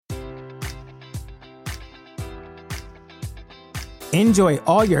Enjoy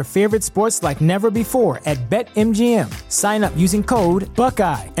all your favorite sports like never before at BetMGM. Sign up using code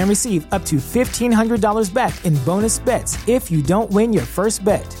Buckeye and receive up to $1,500 back in bonus bets if you don't win your first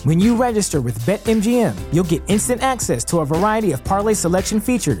bet. When you register with BetMGM, you'll get instant access to a variety of parlay selection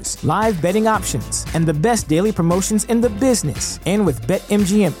features, live betting options, and the best daily promotions in the business. And with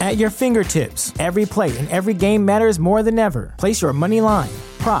BetMGM at your fingertips, every play and every game matters more than ever. Place your money line,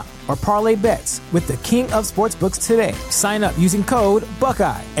 prop, or parlay bets with the king of sportsbooks today. Sign up using code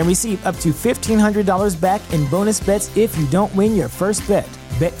Buckeye and receive up to $1,500 back in bonus bets if you don't win your first bet.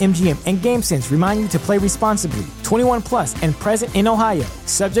 BetMGM and GameSense remind you to play responsibly. 21 plus and present in Ohio,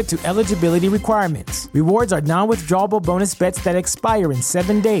 subject to eligibility requirements. Rewards are non-withdrawable bonus bets that expire in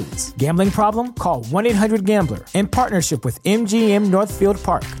 7 days. Gambling problem? Call 1-800-GAMBLER. In partnership with MGM Northfield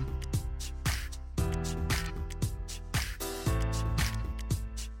Park.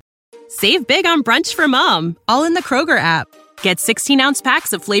 Save big on brunch for mom, all in the Kroger app. Get 16-ounce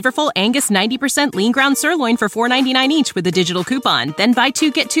packs of flavorful Angus 90% lean ground sirloin for $4.99 each with a digital coupon. Then buy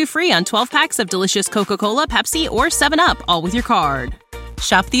 2, get 2 free on 12 packs of delicious Coca-Cola, Pepsi, or 7-Up, all with your card.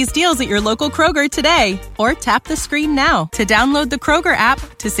 Shop these deals at your local Kroger today, or tap the screen now to download the Kroger app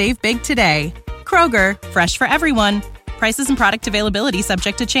to save big today. Kroger, fresh for everyone. Prices and product availability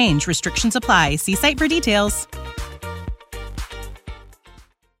subject to change. Restrictions apply. See site for details.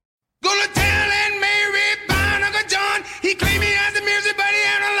 Gonna tell Aunt Mary about Uncle John. He claimed he has the music, but he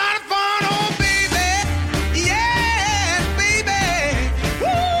had a lot of fun. Oh, baby. Yes, baby.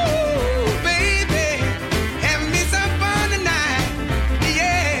 Woo, baby. Having me some fun tonight.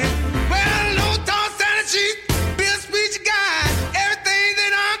 Yeah. Well, low toss Santa sheet. Bill Squeeze, you got everything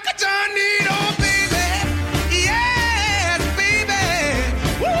that Uncle John need. Oh, baby. Yes, baby.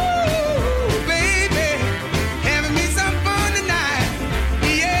 Woo, baby. Having me some fun tonight.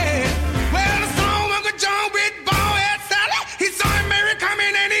 Yeah. Well, the song Uncle John with ball head Sally. He saw him Mary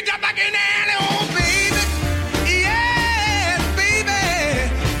coming and he dropped back in the alley. Oh, baby. Yes, baby.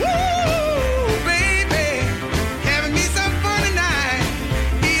 Woo, baby. Having me some fun tonight.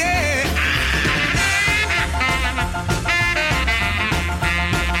 Yeah.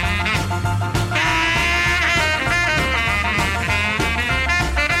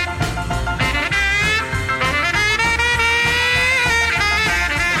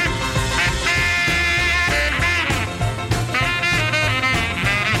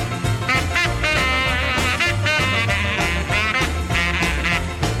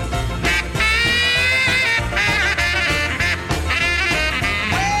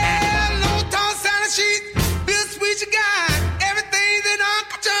 Well, low toss Santa sheet. Bill Sweet, you got everything that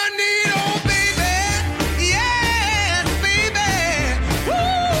Uncle John need. Oh, baby. Yes, baby.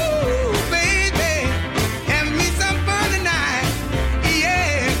 Woo, baby. Having me some fun tonight.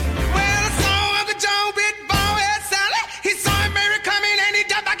 Yeah. Well, I saw Uncle John with ball head Sally. He saw him Mary coming and he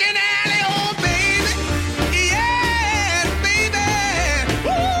dropped back in the alley. Oh, baby. Yes, baby.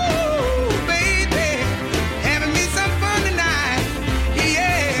 Woo, baby. Having me some fun tonight.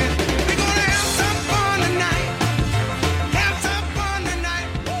 Yeah. We're gonna have some fun tonight. Have some fun tonight.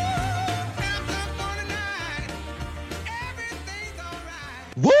 Woo, have some fun tonight. Everything's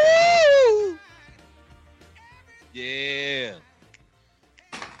alright. Woo! Yeah.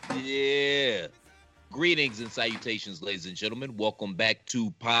 Yeah. Greetings and salutations, ladies and gentlemen. Welcome back to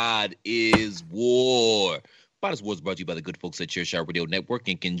Pod is War. Pod is War is brought to you by the good folks at Chairshot Radio Network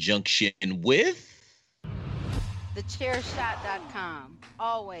in conjunction with... TheChairShot.com.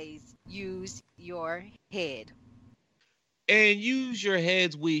 Always use your head. And use your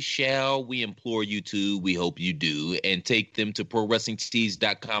heads we shall. We implore you to. We hope you do. And take them to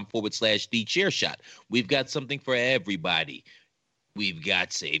ProWrestlingTees.com/TheChairShot. We've got something for everybody. We've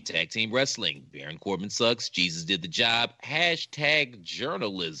got Save Tag Team Wrestling. Baron Corbin sucks. Jesus did the job. #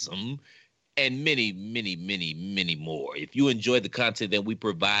 journalism. And many, many, many, many more. If you enjoy the content that we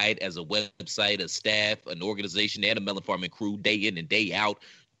provide as a website, a staff, an organization, and a Melon Farming crew day in and day out,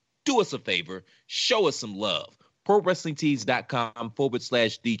 do us a favor. Show us some love.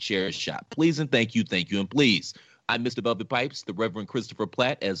 ProWrestlingTees.com/TheChairShot. Please and thank you, and please. I'm Mr. Velvet Pipes, the Reverend Christopher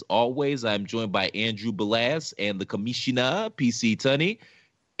Platt. As always, I'm joined by Andrew Belaz and the Commissioner, PC Tunney.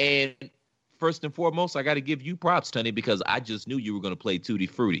 And first and foremost, I got to give you props, Tunney, because I just knew you were going to play Tutti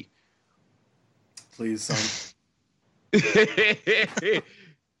Frutti. Please, son.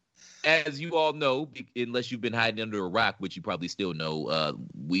 As you all know, unless you've been hiding under a rock, which you probably still know,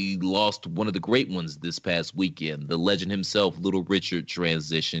 we lost one of the great ones this past weekend. The legend himself, Little Richard,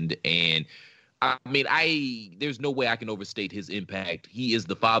 transitioned. And, I mean, there's no way I can overstate his impact. He is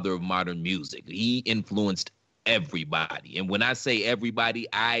the father of modern music. He influenced everybody. And when I say everybody,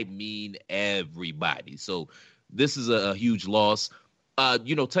 I mean everybody. So this is a huge loss.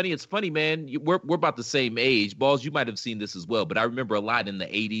 Tony, it's funny, man. We're about the same age. Balls, you might have seen this as well, but I remember a lot in the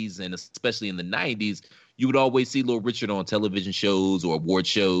 80s and especially in the 90s, you would always see Little Richard on television shows or award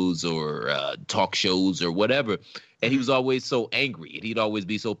shows or talk shows or whatever. And he was always so angry, and he'd always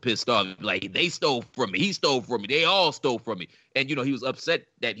be so pissed off. Like, they stole from me. He stole from me. They all stole from me. And, he was upset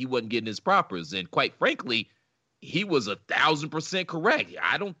that he wasn't getting his propers. And quite frankly, he was 1,000% correct.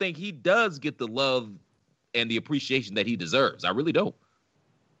 I don't think he does get the love and the appreciation that he deserves. I really don't.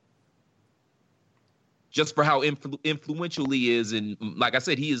 Just for how influential he is. And like I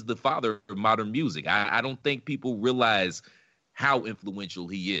said, he is the father of modern music. I don't think people realize how influential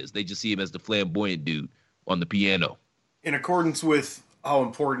he is. They just see him as the flamboyant dude on the piano. In accordance with how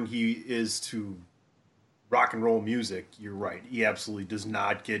important he is to rock and roll music, you're right. He absolutely does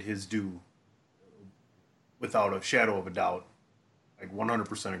not get his due without a shadow of a doubt. I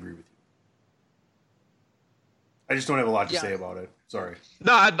 100% agree with you. I just don't have a lot to say about it. Sorry.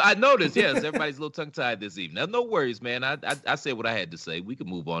 No, I noticed. Yes, everybody's a little tongue-tied this evening. No worries, man. I said what I had to say. We can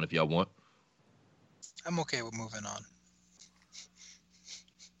move on if y'all want. I'm okay with moving on.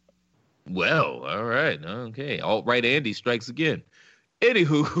 Well, all right. Okay. Alt-right Andy strikes again.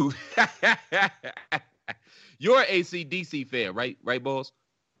 Anywho, you're an AC/DC fan, right? Right, Balls?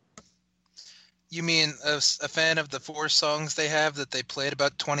 You mean a fan of the 4 songs they have that they played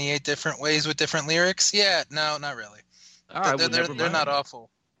about 28 different ways with different lyrics? Yeah, no, not really. All right, they're not awful.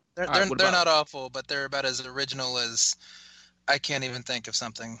 They're not awful, but they're about as original as I can't even think of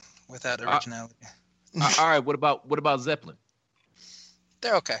something without originality. All right, what about Zeppelin?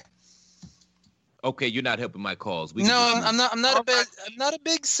 They're okay. Okay, you're not helping my cause. I'm not a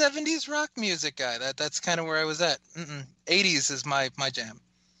big 70s rock music guy. That's kind of where I was at. 80s is my jam.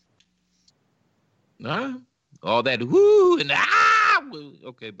 All that whoo and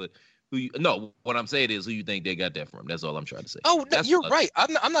okay, but what I'm saying is who you think they got that from. That's all I'm trying to say. Oh, no, you're right.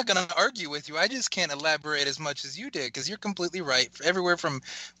 I'm not going to argue with you. I just can't elaborate as much as you did because you're completely right. Everywhere from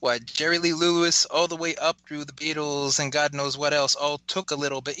Jerry Lee Lewis all the way up through the Beatles and God knows what else all took a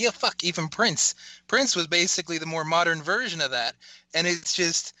little bit. Yeah, even Prince. Prince was basically the more modern version of that. And it's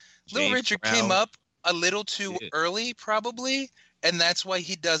just Little Richard came up a little too early probably, and that's why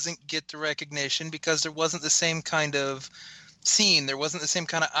he doesn't get the recognition because there wasn't the same kind of scene. There wasn't the same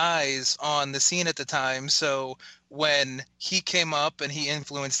kind of eyes on the scene at the time. So when he came up and he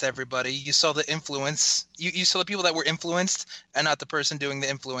influenced everybody, you saw the influence. You saw the people that were influenced and not the person doing the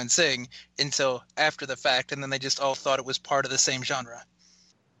influencing until after the fact. And then they just all thought it was part of the same genre.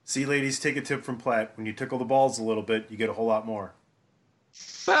 See, ladies, take a tip from Platt. When you tickle the balls a little bit, you get a whole lot more.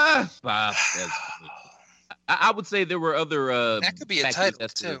 I would say there were other... that could be a title,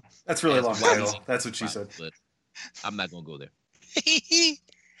 too. That's really long title. That's what she said. But I'm not going to go there.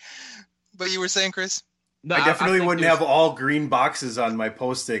 But you were saying, Chris? No, I definitely wouldn't have all green boxes on my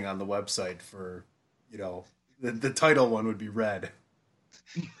posting on the website for, the title one would be red.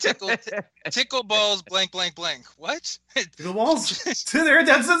 Tickle balls, blank, blank, blank. What? Tickle balls? That's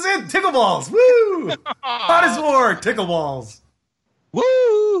it. Tickle balls. Woo! Hot as war. Tickle balls.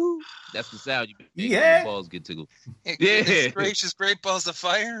 Woo! That's the sound you make. Yeah. Balls get tickled. Yeah. Gracious, great balls of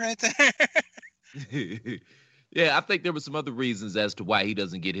fire right there. Yeah, I think there were some other reasons as to why he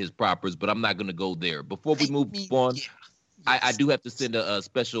doesn't get his propers, but I'm not going to go there. Before we move on, I do have to send a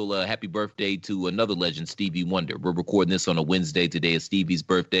special happy birthday to another legend, Stevie Wonder. We're recording this on a Wednesday. Today is Stevie's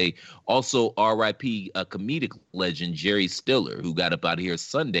birthday. Also, R.I.P. a comedic legend, Jerry Stiller, who got up out of here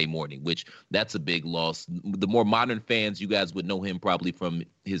Sunday morning, which that's a big loss. The more modern fans, you guys would know him probably from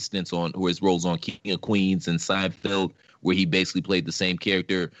his stints on, or his roles on King of Queens and Seinfeld, where he basically played the same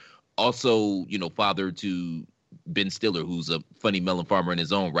character. Also, father to Ben Stiller, who's a funny melon farmer in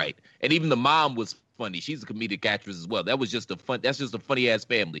his own right. And even the mom was funny. She's a comedic actress as well. That's just a funny ass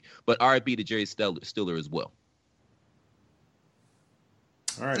family. But R.I.P. to Jerry Stiller as well.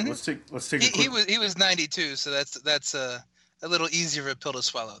 All right, let's take a quick... He was 92, so that's a little easier of a pill to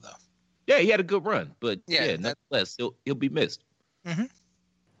swallow though. Yeah, he had a good run, but nonetheless, he'll be missed. Mm-hmm.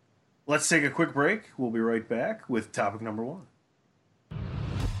 Let's take a quick break. We'll be right back with topic number 1.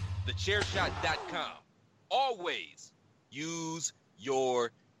 TheChairShot.com. Always use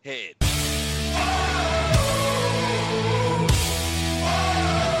your head.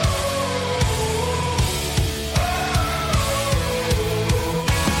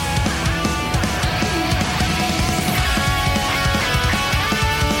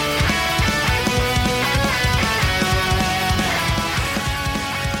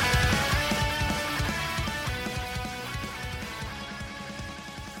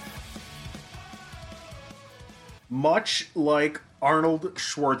 Much like Arnold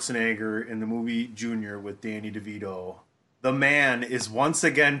Schwarzenegger in the movie Junior with Danny DeVito, the man is once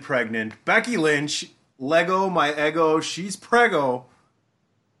again pregnant. Becky Lynch, Lego, my ego, she's prego.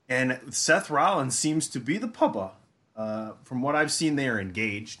 And Seth Rollins seems to be the puppa. From what I've seen, they are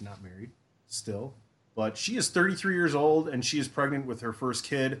engaged, not married still. But she is 33 years old, and she is pregnant with her first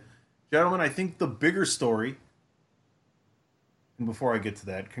kid. Gentlemen, I think the bigger story, and before I get to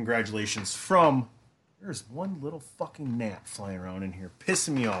that, congratulations from... There's one little fucking gnat flying around in here,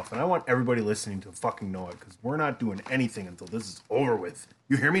 pissing me off, and I want everybody listening to fucking know it, because we're not doing anything until this is over with.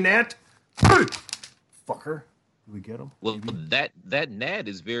 You hear me, Nat? Fucker. Did we get him? Well, that gnat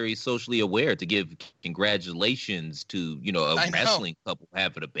is very socially aware to give congratulations to, a wrestling couple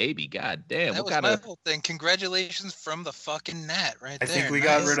having a baby. God damn. That was my whole thing. Congratulations from the fucking gnat right there. I think we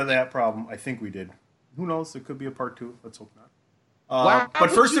got rid of that problem. I think we did. Who knows? There could be a part 2. Let's hope not. Why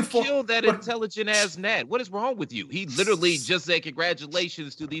would you kill that intelligent ass gnat? What is wrong with you? He literally just said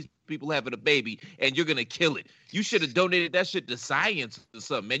congratulations to these people having a baby, and you're gonna kill it. You should have donated that shit to science or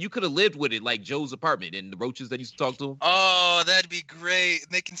something, man. You could have lived with it like Joe's apartment and the roaches that used to talk to him. Oh, that'd be great.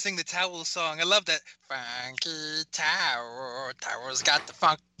 They can sing the towel song. I love that. Funky Tower's got the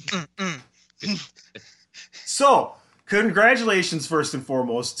funk. So, congratulations first and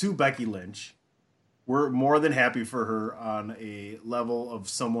foremost to Becky Lynch. We're more than happy for her on a level of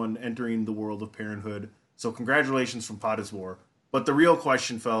someone entering the world of parenthood. So congratulations from Pot is War. But the real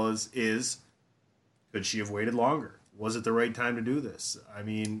question, fellas, is could she have waited longer? Was it the right time to do this? I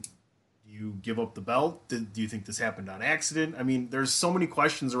mean, you give up the belt? Do you think this happened on accident? I mean, there's so many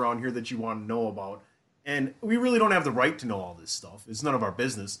questions around here that you want to know about. And we really don't have the right to know all this stuff. It's none of our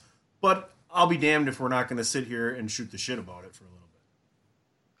business. But I'll be damned if we're not going to sit here and shoot the shit about it for a little bit.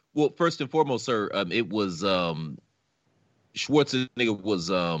 Well, first and foremost, sir, it was Schwarzenegger was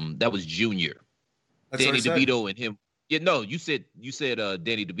that was Junior. That's Danny DeVito and him. Yeah, no, you said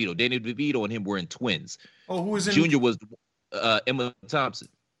Danny DeVito. Danny DeVito and him were in twins. Oh, who was in Junior was Emma Thompson.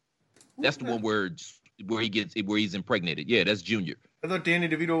 That's the one where he's impregnated. Yeah, that's Junior. I thought Danny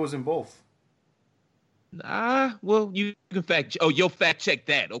DeVito was in both. Well, you can you'll fact check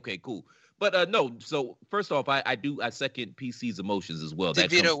that. Okay, cool. But no, so first off, I second PC's emotions as well.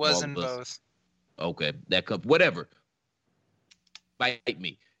 DeVito was in both. Okay, that comes whatever. Bite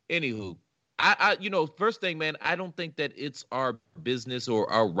me. Anywho, I first thing, man, I don't think that it's our business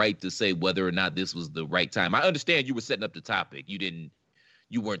or our right to say whether or not this was the right time. I understand you were setting up the topic.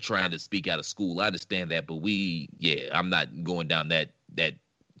 You weren't trying to speak out of school. I understand that, but I'm not going down that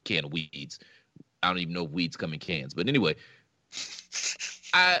can of weeds. I don't even know if weeds come in cans. But anyway,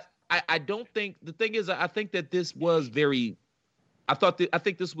 I don't think the thing is, I think that this was I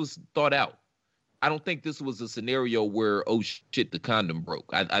think this was thought out. I don't think this was a scenario where, oh shit, the condom broke.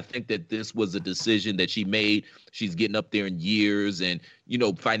 I think that this was a decision that she made. She's getting up there in years and,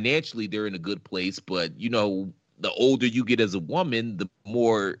 financially they're in a good place. But, the older you get as a woman, the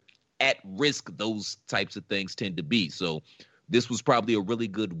more at risk those types of things tend to be. So this was probably a really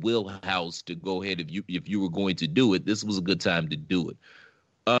good wheelhouse to go ahead. If you were going to do it, this was a good time to do it.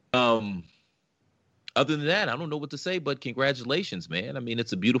 Other than that, I don't know what to say, but congratulations, man. I mean,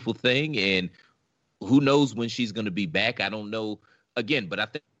 it's a beautiful thing, and who knows when she's going to be back. I don't know again, but I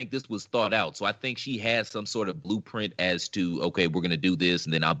think this was thought out. So I think she has some sort of blueprint as to, okay, we're going to do this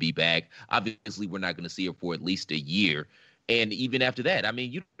and then I'll be back. Obviously, we're not going to see her for at least a year. And even after that, I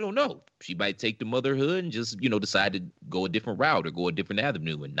mean, you don't know. She might take the motherhood and just, decide to go a different route or go a different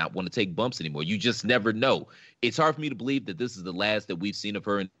avenue and not want to take bumps anymore. You just never know. It's hard for me to believe that this is the last that we've seen of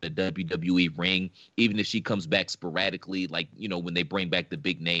her in the WWE ring, even if she comes back sporadically, like, when they bring back the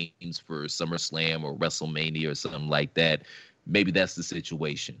big names for SummerSlam or WrestleMania or something like that. Maybe that's the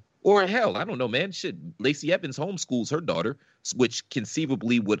situation. Or hell, I don't know, man. Shit, Lacey Evans homeschools her daughter, which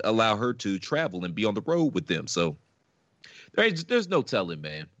conceivably would allow her to travel and be on the road with them. So there's no telling,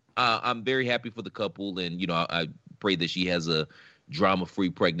 man. I'm very happy for the couple, and I pray that she has a drama-free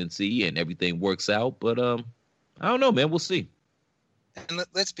pregnancy and everything works out. But I don't know, man. We'll see. And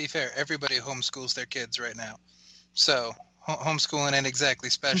let's be fair. Everybody homeschools their kids right now, so homeschooling ain't exactly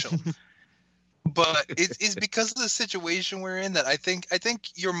special. But it's because of the situation we're in that I think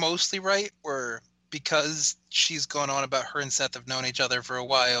you're mostly right. Where because she's gone on about her and Seth have known each other for a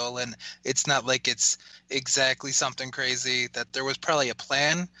while, and it's not like it's exactly something crazy, that there was probably a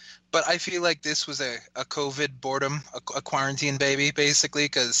plan. But I feel like this was a COVID boredom, a quarantine baby, basically,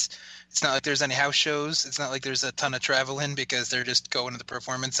 because it's not like there's any house shows. It's not like there's a ton of traveling because they're just going to the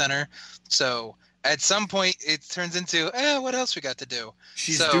performance center. So at some point, it turns into, what else we got to do?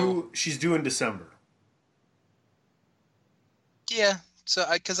 She's due in December. Yeah. So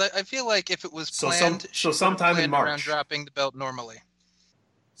because I feel like if it was planned, sometime in March, around dropping the belt normally.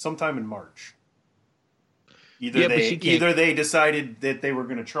 Sometime in March. Either Yeah, but she can't- they decided that they were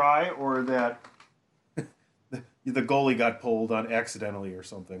going to try, or that the goalie got pulled on accidentally or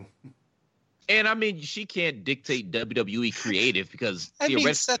something. And I mean, she can't dictate WWE creative because I mean,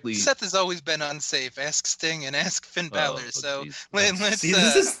 theoretically, Seth has always been unsafe. Ask Sting and ask Finn Balor. So Jesus let's See,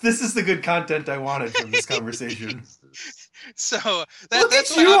 this is the good content I wanted from this conversation. so Look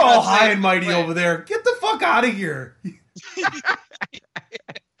that's at why you I'm all not high saying and mighty right. over there. Get the fuck out of here.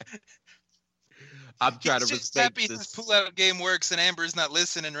 I'm trying to He's just respect happy his this. pull-out game works and Amber's not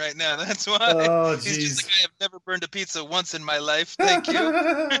listening right now. That's why. Oh, He's just jeez. like, I have never burned a pizza once in my life. Thank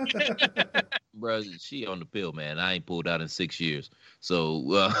you. Bro, she on the pill, man. I ain't pulled out in 6 years. So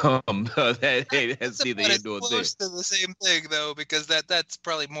that's neither But here it's nor there. close to the same thing, though, because that's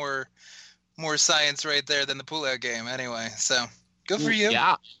probably more science right there than the pull-out game anyway. So good for you.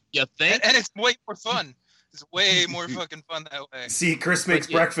 Yeah, you think? And it's way more fun. It's way more fucking fun that way. See, Chris makes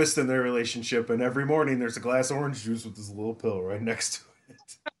yeah. breakfast in their relationship, and every morning there's a glass of orange juice with this little pill right next to it.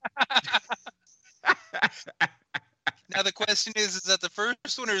 Now the question is that the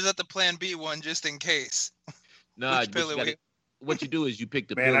first one or is that the Plan B one, just in case? No, Which pill are we- what you do is you pick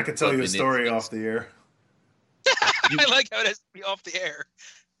the Man, pill I could tell up you a and story it's- off the air. I like how it has to be off the air.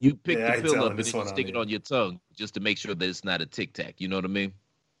 You pick Yeah, I the tell pill him up and this then you one on stick it the on your tongue just to make sure that it's not a tic tac. You know what I mean?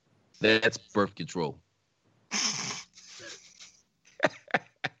 That's birth control.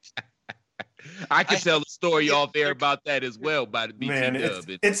 I can tell the story off air about that as well by the BT Man, Dub.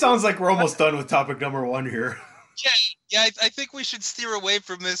 it sounds like we're almost done with topic number 1 here. Yeah, I think we should steer away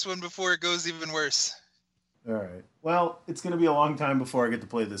from this one before it goes even worse. All right. Well, it's going to be a long time before I get to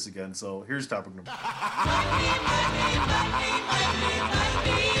play this again, so here's topic number 1.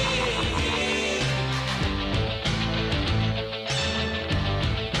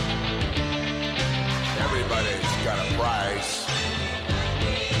 Everybody's got a price.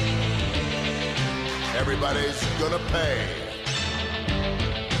 Everybody's gonna pay.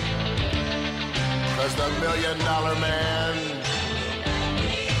 'Cause the $1 Million Man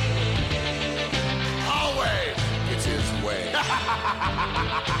always gets his way.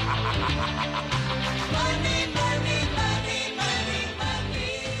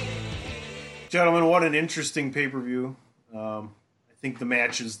 Gentlemen, what an interesting pay-per-view. I think the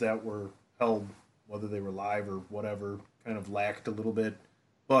matches that were held, whether they were live or whatever, kind of lacked a little bit.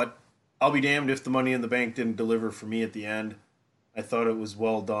 But I'll be damned if the Money in the Bank didn't deliver for me at the end. I thought it was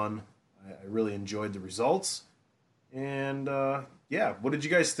well done. I really enjoyed the results. And, yeah, what did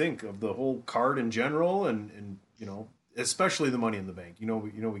you guys think of the whole card in general? And you know, especially the Money in the Bank. We got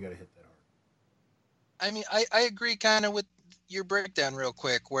to hit that hard. I mean, I agree kind of with your breakdown real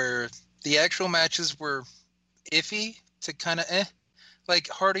quick, where the actual matches were iffy to kind of Like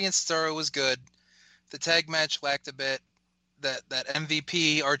Hardy and Cesaro was good. The tag match lacked a bit. That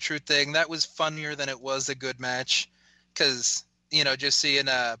MVP R-Truth thing, that was funnier than it was a good match, because just seeing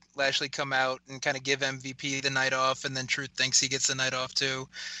Lashley come out and kind of give MVP the night off, and then Truth thinks he gets the night off too.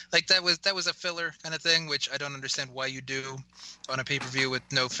 Like that was a filler kind of thing, which I don't understand why you do on a pay-per-view with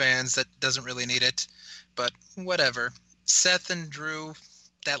no fans. That doesn't really need it, but whatever. Seth and Drew,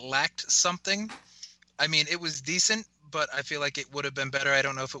 that lacked something. I mean, it was decent, but I feel like it would have been better. I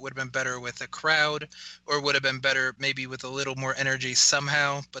don't know if it would have been better with a crowd or would have been better maybe with a little more energy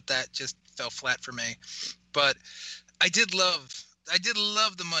somehow, but that just fell flat for me. But I did love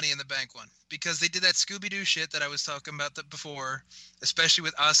the Money in the Bank one, because they did that Scooby-Doo shit that I was talking about before, especially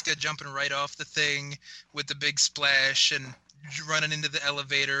with Asuka jumping right off the thing with the big splash and running into the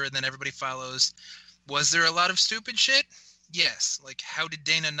elevator and then everybody follows. Was there a lot of stupid shit? Yes. Like, how did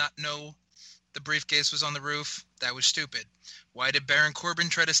Dana not know the briefcase was on the roof? That was stupid. Why did Baron Corbin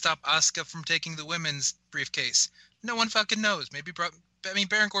try to stop Asuka from taking the women's briefcase? No one fucking knows.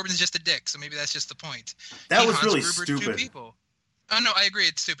 Baron Corbin's just a dick, so maybe that's just the point. That He was Hans really Grubered stupid. 2 people. Oh no, I agree.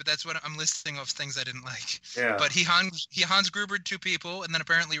 It's stupid. That's what I'm listing off things I didn't like. Yeah. But he Hans Grubered 2 people, and then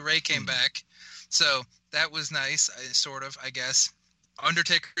apparently Ray came back. So that was nice, sort of, I guess.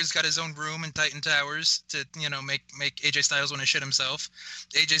 Undertaker's got his own room in Titan Towers to, make AJ Styles want to shit himself.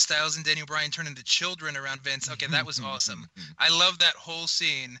 AJ Styles and Daniel Bryan turn into children around Vince. Okay, that was awesome. I love that whole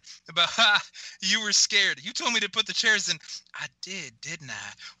scene about, you were scared. You told me to put the chairs in. I did, didn't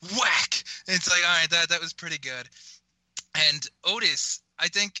I? Whack! And it's like, all right, that was pretty good. And Otis, I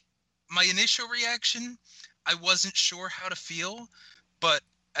think my initial reaction, I wasn't sure how to feel, but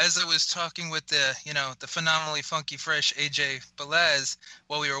as I was talking with the phenomenally funky fresh AJ Belaz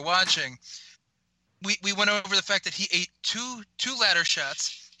while we were watching, we went over the fact that he ate two ladder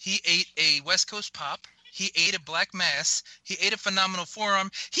shots. He ate a West Coast pop, He ate a black mass. He ate a phenomenal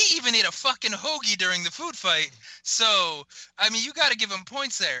forearm. He even ate a fucking hoagie during the food fight. So, I mean, you got to give him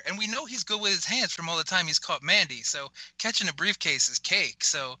points there. And we know he's good with his hands from all the time he's caught Mandy. So catching a briefcase is cake.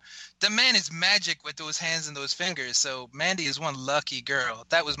 So the man is magic with those hands and those fingers. So Mandy is one lucky girl.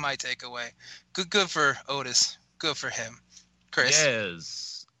 That was my takeaway. Good for Otis. Good for him. Chris?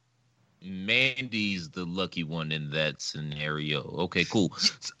 Yes. Mandy's the lucky one in that scenario. Okay, cool.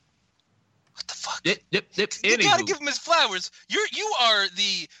 What the fuck? Yep. You gotta give him his flowers. You are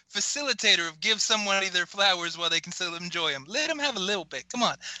the facilitator of give somebody their flowers while they can still enjoy them. Let them have a little bit. Come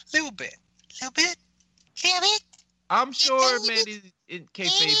on, little bit. I'm sure Mandy, in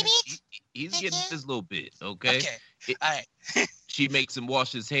kayfabe, he's getting his little bit. Okay. All right. She makes him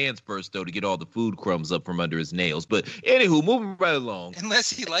wash his hands first, though, to get all the food crumbs up from under his nails. But anywho, moving right along. Unless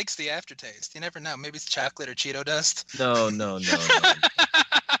he likes the aftertaste, you never know. Maybe it's chocolate or Cheeto dust. No.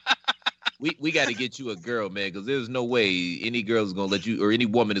 We got to get you a girl, man, because there's no way any girl is going to let you, or any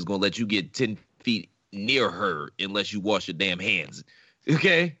woman is going to let you get 10 feet near her unless you wash your damn hands.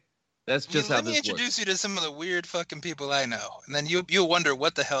 Okay? That's just how this works. Let me introduce you to some of the weird fucking people I know, and then you'll wonder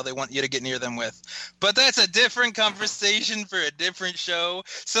what the hell they want you to get near them with. But that's a different conversation for a different show.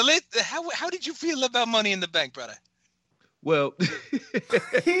 So how did you feel about Money in the Bank, brother? Well,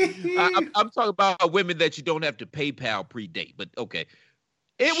 I'm talking about women that you don't have to PayPal pre-date, but okay.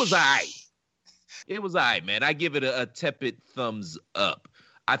 It was all right. It was all right, man. I give it a tepid thumbs up.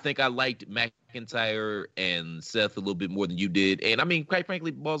 I think I liked McIntyre and Seth a little bit more than you did. And I mean, quite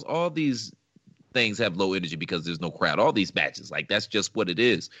frankly, boss, all these things have low energy because there's no crowd. All these matches, like, that's just what it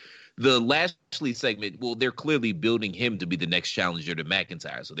is. The Lashley segment, well, they're clearly building him to be the next challenger to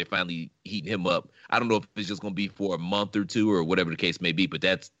McIntyre. So they're finally heating him up. I don't know if it's just going to be for a month or two or whatever the case may be, but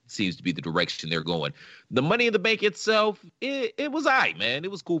that seems to be the direction they're going. The Money in the Bank itself, it was all right, man.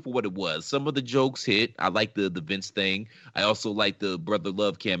 It was cool for what it was. Some of the jokes hit. I like the Vince thing. I also like the Brother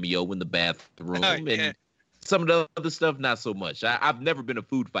Love cameo in the bathroom. Oh, yeah. And some of the other stuff, not so much. I've never been a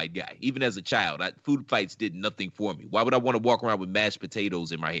food fight guy. Even as a child, food fights did nothing for me. Why would I want to walk around with mashed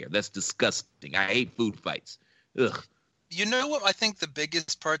potatoes in my hair? That's disgusting. I hate food fights. Ugh. You know what I think the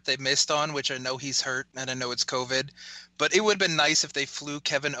biggest part they missed on, which I know he's hurt and I know it's COVID, but it would have been nice if they flew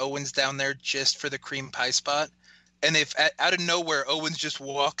Kevin Owens down there just for the cream pie spot. And if out of nowhere Owens just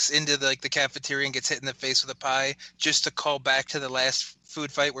walks into the cafeteria and gets hit in the face with a pie, just to call back to the last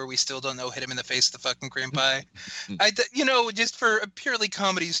food fight where we still don't know, hit him in the face with the fucking cream pie. Just for a purely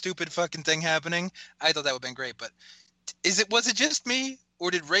comedy, stupid fucking thing happening, I thought that would have been great. But was it just me, or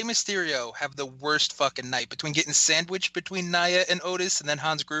did Rey Mysterio have the worst fucking night between getting sandwiched between Nia and Otis and then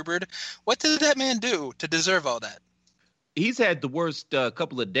Hans Gruber? What did that man do to deserve all that? He's had the worst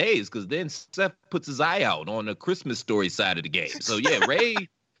couple of days because then Seth puts his eye out on the Christmas Story side of the game. So, yeah, Ray,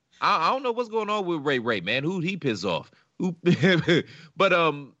 I don't know what's going on with Ray, man. Who'd he piss off? But,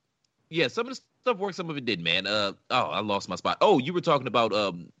 yeah, some of the stuff worked, some of it didn't, man. I lost my spot. Oh, you were talking about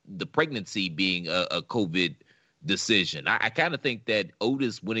the pregnancy being a COVID decision. I kind of think that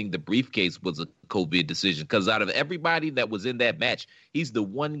Otis winning the briefcase was a COVID decision because out of everybody that was in that match, he's the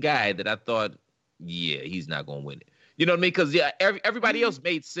one guy that I thought, yeah, he's not going to win it. You know what I mean? Because, yeah, everybody else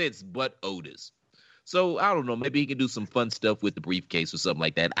made sense but Otis. So, I don't know. Maybe he can do some fun stuff with the briefcase or something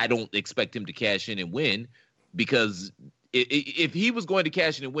like that. I don't expect him to cash in and win because if he was going to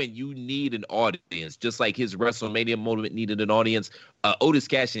cash in and win, you need an audience. Just like his WrestleMania moment needed an audience, Otis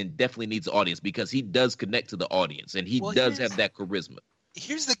cash-in definitely needs an audience because he does connect to the audience, and he does have that charisma.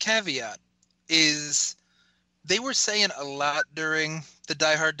 Here's the caveat, is they were saying a lot during the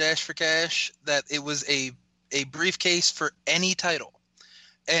Die Hard Dash for Cash that it was a briefcase for any title.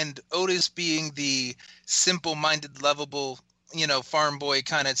 And Otis being the simple-minded, lovable, farm boy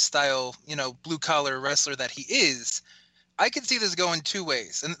kind of style, blue-collar wrestler that he is, I could see this going two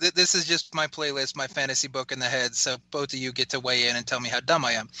ways. And this is just my playlist, my fantasy book in the head, so both of you get to weigh in and tell me how dumb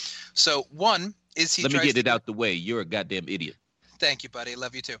I am. So one is Let me get it out the way. You're a goddamn idiot. Thank you, buddy.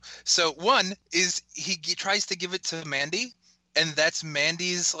 Love you too. So one is he tries to give it to Mandy, and that's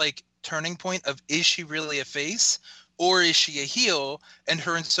Mandy's turning point of, is she really a face or is she a heel? And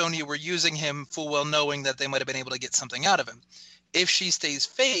her and Sonya were using him full well knowing that they might have been able to get something out of him. If she stays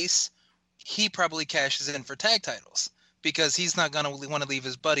face, he probably cashes in for tag titles because he's not going to want to leave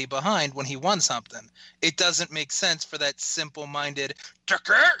his buddy behind when he won something. It doesn't make sense for that simple-minded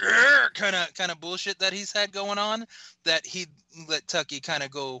kind of bullshit that he's had going on, that he'd let Tucky kind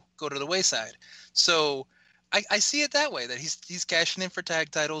of go to the wayside. So I see it that way, that he's cashing in for tag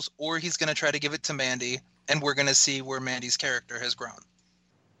titles, or he's going to try to give it to Mandy, and we're going to see where Mandy's character has grown.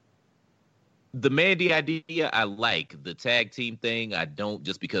 The Mandy idea, I like. The tag team thing, I don't,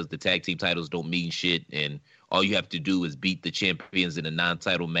 just because the tag team titles don't mean shit, and all you have to do is beat the champions in a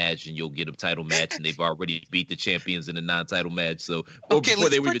non-title match, and you'll get a title match, and they've already beat the champions in a non-title match. So Okay, before let's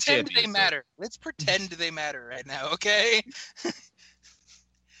they were the pretend champions. they matter. Let's pretend they matter right now, okay?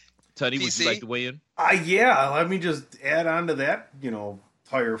 Tunney, would PC? you like to weigh in? Yeah, let me just add on to that,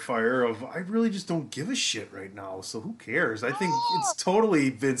 tire fire of I really just don't give a shit right now. So who cares? I think it's totally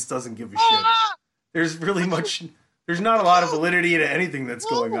Vince doesn't give a shit. There's not a lot of validity to anything that's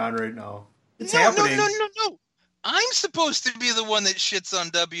going on right now. It's happening. No. I'm supposed to be the one that shits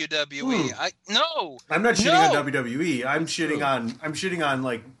on WWE. I'm not shitting on WWE. I'm shitting on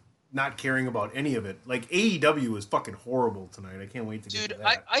like not caring about any of it. Like AEW is fucking horrible tonight. I can't wait to get to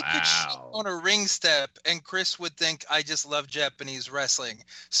that. I could shit on a ring step and Chris would think I just love Japanese wrestling.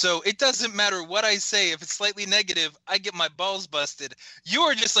 So it doesn't matter what I say. If it's slightly negative, I get my balls busted. You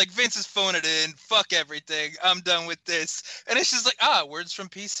are just like, Vince is phoning it in. Fuck everything. I'm done with this. And it's just like, words from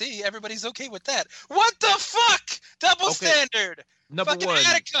PC. Everybody's okay with that. What the fuck? Double standard. Number fucking one.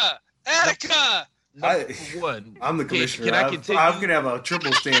 Attica. Number one. I'm the commissioner. Can I continue? I'm going to have a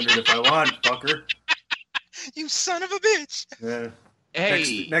triple standard if I want, fucker. You son of a bitch. Yeah.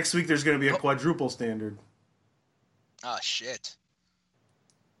 Hey. Next week there's going to be a quadruple standard. Oh, shit.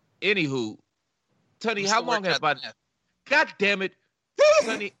 Anywho, Tunney, how long have I... God damn it.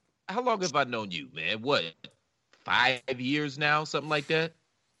 Tunney, how long have I known you, man? What, 5 years now? Something like that?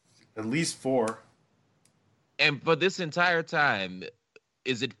 At least 4. And for this entire time...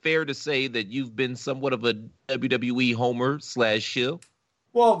 Is it fair to say that you've been somewhat of a WWE homer / shill?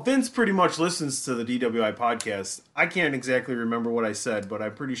 Well, Vince pretty much listens to the DWI podcast. I can't exactly remember what I said, but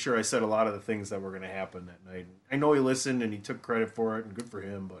I'm pretty sure I said a lot of the things that were going to happen that night. I know he listened and he took credit for it, and good for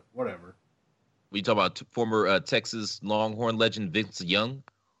him, but whatever. We talk about former Texas Longhorn legend Vince Young?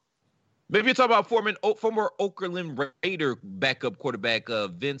 Maybe you're talking about former Oakland Raider backup quarterback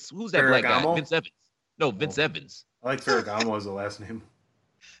Vince. Who's that black guy? Vince Evans. No, Vince Evans. I like Ferragamo as the last name.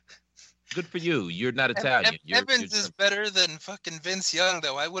 Good for you. You're not Italian. Evans is better than fucking Vince Young,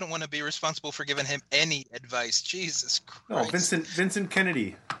 though. I wouldn't want to be responsible for giving him any advice. Jesus Christ. No, Vincent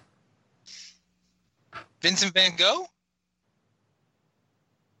Kennedy. Vincent Van Gogh?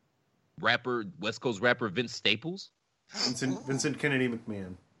 West Coast rapper Vince Staples? Vincent Kennedy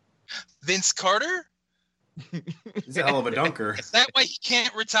McMahon. Vince Carter? He's a hell of a dunker. Is that why he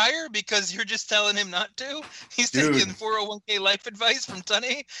can't retire? Because you're just telling him not to? He's taking 401k life advice from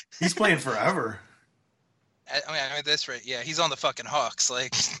Tunney? He's playing forever. I mean, that's right. Yeah, he's on the fucking Hawks.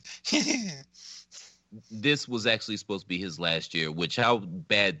 Like, this was actually supposed to be his last year, which how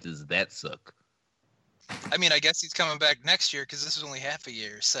bad does that suck? I mean, I guess he's coming back next year because this is only half a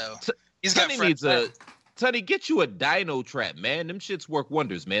year. So he's got Tunney, get you a dino trap, man. Them shits work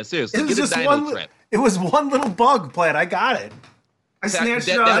wonders, man. Seriously, get a dino trap. It was one little bug, Platt. I got it. I snatched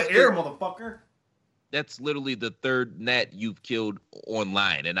it out of the air, motherfucker. That's literally the third gnat you've killed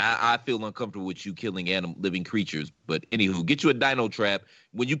online, and I feel uncomfortable with you killing living creatures. But anywho, get you a dino trap.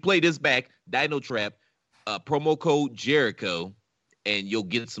 When you play this back, dino trap, promo code Jericho, and you'll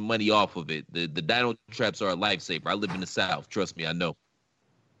get some money off of it. The dino traps are a lifesaver. I live in the South. Trust me, I know.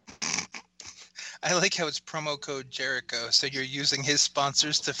 I like how it's promo code Jericho, so you're using his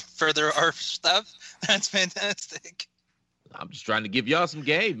sponsors to further our stuff. That's fantastic. I'm just trying to give y'all some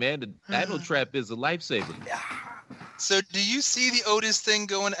game, man. The Dino Trap is a lifesaver. So do you see the Otis thing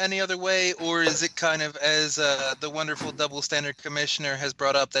going any other way, or is it kind of as the wonderful double standard commissioner has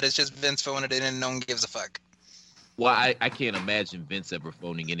brought up that it's just Vince phoning it in and no one gives a fuck? Well, I can't imagine Vince ever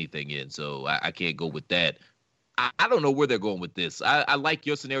phoning anything in, so I can't go with that. I don't know where they're going with this. I like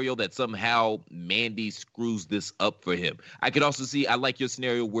your scenario that somehow Mandy screws this up for him. I like your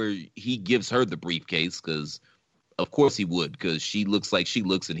scenario where he gives her the briefcase, because of course he would, because she looks like she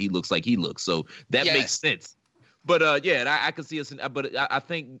looks and he looks like he looks. So that makes sense. But I can see us. But I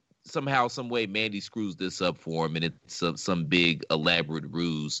think somehow, some way, Mandy screws this up for him, and it's some big elaborate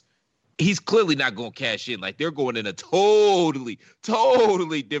ruse. He's clearly not going to cash in. Like, they're going in a totally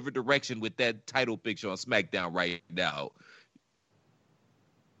different direction with that title picture on SmackDown right now.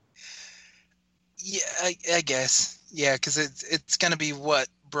 Yeah, I guess. Yeah, because it's going to be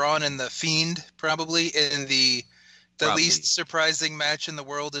Braun and the Fiend probably in the least surprising match in the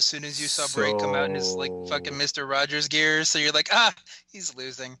world. As soon as you saw Bray come out in his like fucking Mr. Rogers gear, so you're like, he's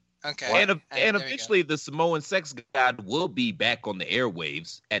losing. Okay. And eventually the Samoan sex god will be back on the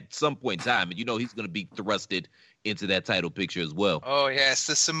airwaves at some point in time. And, he's going to be thrusted into that title picture as well. Oh, yes.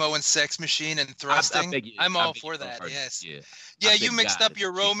 The Samoan sex machine and thrusting. I'm all for that. Yes. Yeah, you mixed up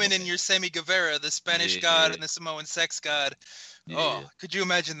your Roman and your Sammy Guevara, the Spanish god and the Samoan sex god. Yeah. Oh, could you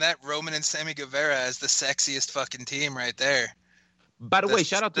imagine that? Roman and Sammy Guevara as the sexiest fucking team right there. By the way,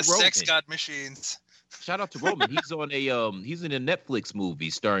 shout out to the Roman. sex god machines. Shout out to Roman. He's on he's in a Netflix movie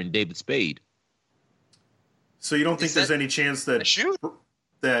starring David Spade. So you don't think Is there's that any chance that a shoot?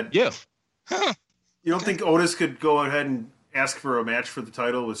 Yeah. Huh. you don't think Otis could go ahead and ask for a match for the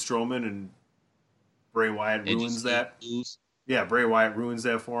title with Strowman and Bray Wyatt And ruins just that? lose. Yeah, Bray Wyatt ruins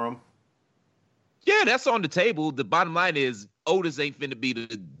that for him. Yeah, that's on the table. The bottom line is Otis ain't finna be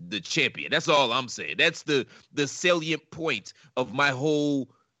the champion. That's all I'm saying. That's the salient point of my whole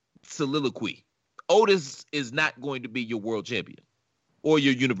soliloquy. Otis is not going to be your world champion or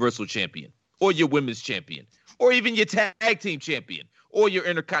your universal champion or your women's champion or even your tag team champion or your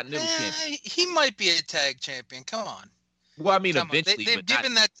intercontinental champion. He might be a tag champion. Come on. Well, I mean, Come on. eventually, They've but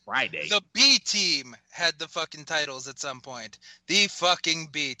given not that. Friday. The B team had the fucking titles at some point. The fucking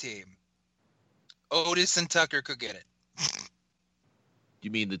B team. Otis and Tucker could get it.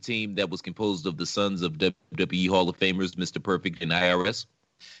 You mean the team that was composed of the sons of WWE Hall of Famers, Mr. Perfect and IRS?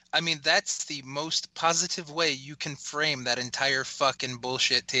 I mean, that's the most positive way you can frame that entire fucking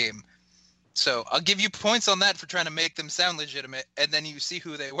bullshit team. So I'll give you points on that for trying to make them sound legitimate, and then you see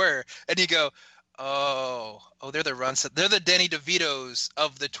who they were, and you go, oh, they're the Danny DeVitos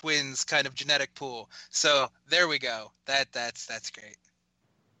of the Twins kind of genetic pool. So there we go. That's great.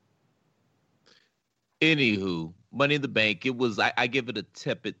 Anywho, Money in the Bank, it was, I give it a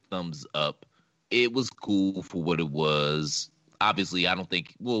tepid thumbs up. It was cool for what it was. Obviously, I don't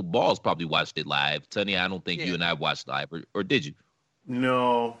think, well, Balls probably watched it live. Tony, I don't think you and I watched live, or did you?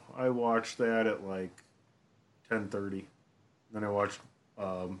 No, I watched that at like 10:30. Then I watched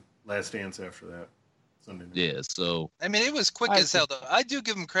Last Dance after that. Sunday night. Yeah, so. I mean, it was quick as hell, though. I do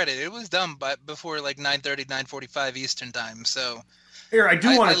give them credit. It was done before like 9:30, 9:45 Eastern time. So Here, I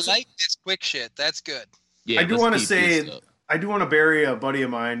like this quick shit. That's good. Yeah, I do let's want to keep say, this up. I do want to bury a buddy of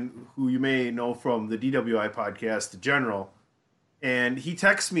mine who you may know from the DWI podcast, The General, and he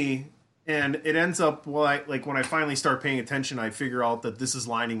texts me, and it ends up, when I finally start paying attention, I figure out that this is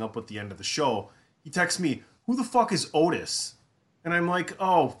lining up with the end of the show. He texts me, "Who the fuck is Otis?" And I'm like,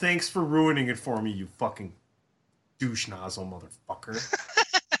 "Oh, thanks for ruining it for me, you fucking douche nozzle motherfucker."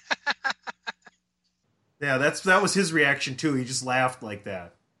 Yeah, that was his reaction too. He just laughed like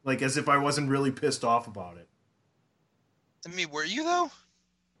that, like as if I wasn't really pissed off about it. I mean, were you though? A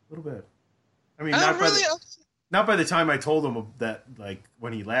little bit. I mean, not by the time I told him that, like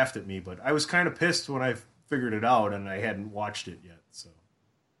when he laughed at me, but I was kind of pissed when I figured it out and I hadn't watched it yet. So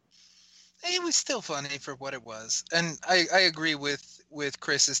it was still funny for what it was, and I agree with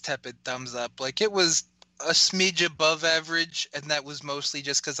Chris's tepid thumbs up. Like, it was a smidge above average, and that was mostly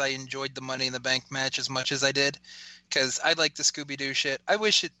just because I enjoyed the Money in the Bank match as much as I did, because I like the Scooby-Doo shit. I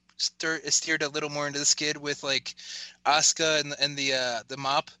wish it steered a little more into the skid with like Asuka and the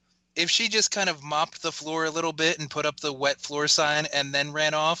mop. If she just kind of mopped the floor a little bit and put up the wet floor sign and then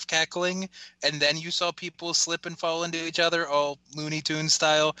ran off cackling, and then you saw people slip and fall into each other all Looney Tunes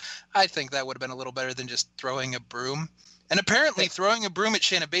style, I think that would have been a little better than just throwing a broom. And apparently throwing a broom at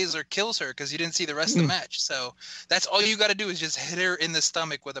Shayna Baszler kills her because you didn't see the rest of the match. So that's all you got to do is just hit her in the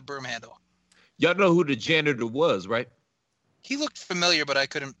stomach with a broom handle. Y'all know who the janitor was, right? He looked familiar, but I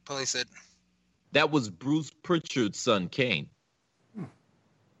couldn't place it. That was Bruce Pritchard's son, Kane.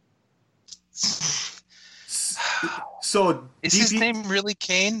 So is his name really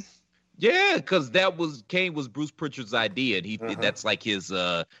Kane? Yeah, because Kane was Bruce Pritchard's idea, and that's like his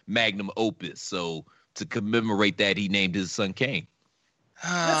magnum opus. So to commemorate that, he named his son Kane.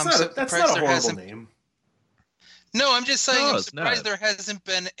 That's not a horrible name. No, I'm just saying, No, I'm it's surprised not. there hasn't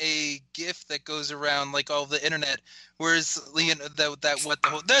been a GIF that goes around like all the internet, whereas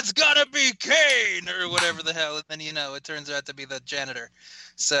that's gotta be Kane or whatever the hell, and then it turns out to be the janitor.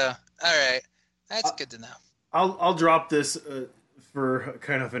 So, all right, that's good to know. I'll drop this for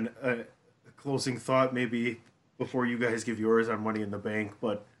kind of a closing thought, maybe before you guys give yours on Money in the Bank.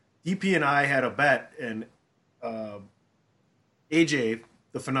 But DP and I had a bet, and AJ,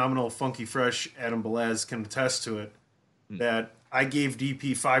 the phenomenal Funky Fresh Adam Belez, can attest to it, that I gave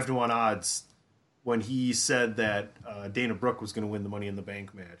DP 5-1 odds when he said that Dana Brooke was going to win the Money in the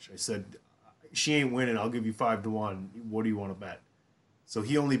Bank match. I said, she ain't winning, I'll give you 5-1. What do you want to bet? So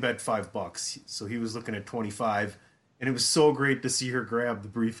he only bet $5. So he was looking at 25. And it was so great to see her grab the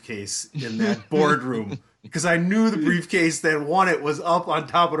briefcase in that boardroom, because I knew the briefcase that won it was up on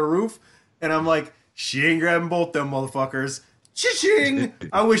top of the roof. And I'm like, she ain't grabbing both them motherfuckers. Cha-ching!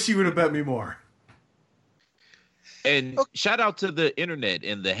 I wish she would have bet me more. And shout out to the internet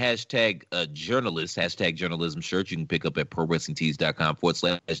and the hashtag journalism shirt you can pick up at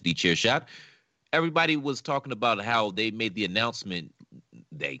prowrestlingtees.com/DChairShot. everybody was talking about how they made the announcement.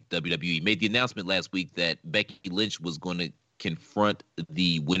 WWE made the announcement last week that Becky Lynch was going to confront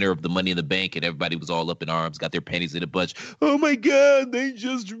the winner of the Money in the Bank, and everybody was all up in arms, got their panties in a bunch. Oh my God, they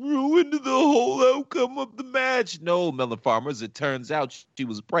just ruined the whole outcome of the match. No, Melon Farmers, it turns out she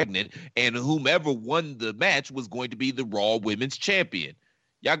was pregnant, and whomever won the match was going to be the Raw Women's Champion.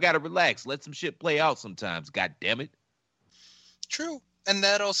 Y'all got to relax. Let some shit play out sometimes, God damn it. True. And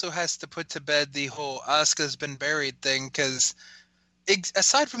that also has to put to bed the whole Asuka's been buried thing, because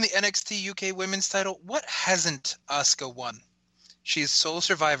aside from the NXT UK Women's title, what hasn't Asuka won? She's sole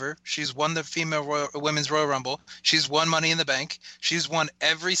survivor. She's won the Women's Royal Rumble. She's won Money in the Bank. She's won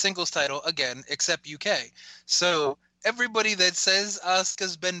every singles title, again, except UK. So everybody that says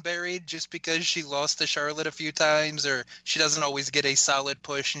Asuka's been buried just because she lost to Charlotte a few times, or she doesn't always get a solid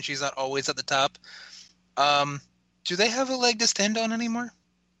push and she's not always at the top, do they have a leg to stand on anymore?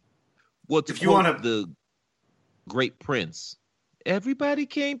 Well, if you want the Great Prince, everybody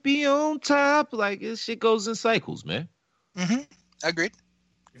can't be on top. Like, this shit goes in cycles, man. Mm-hmm. Agreed.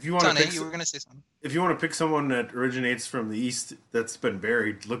 If you want to pick, you were going to say something. If you want to pick someone that originates from the East that's been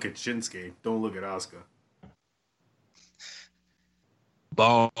buried, look at Shinsuke. Don't look at Asuka.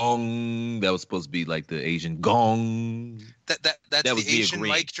 Bong. That was supposed to be like the Asian gong. That's the Asian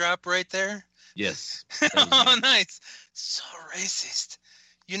mic drop right there? Yes. Oh, nice. So racist.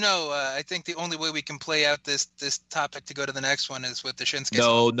 You know, I think the only way we can play out this topic to go to the next one is with the Shinsuke.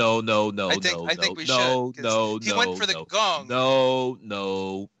 I think we should. He went for the gong.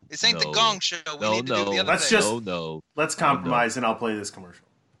 No. This ain't the gong show. We need to do the other thing. Let's compromise and I'll play this commercial.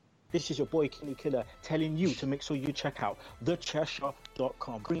 This is your boy Kenny Killer telling you to make sure you check out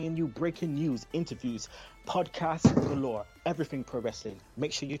thechairshot.com, bringing you breaking news, interviews, podcasts galore, everything pro wrestling.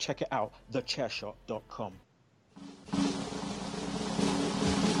 Make sure you check it out, thechairshot.com.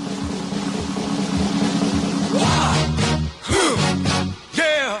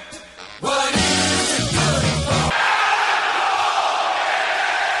 Yeah. What is it good for?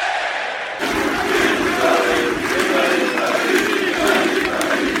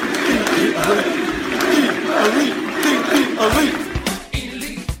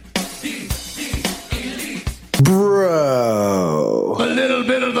 Bro. A little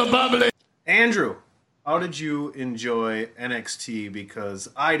bit of the bubbly. Andrew, how did you enjoy NXT? Because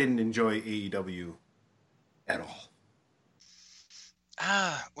I didn't enjoy AEW at all.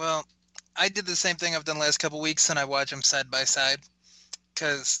 Well, I did the same thing I've done the last couple weeks, and I watch them side by side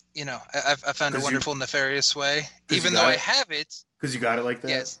because, you know, I found a wonderful, nefarious way. Even though I have it. Because you got it like that?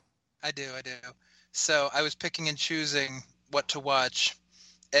 Yes, I do. So I was picking and choosing what to watch.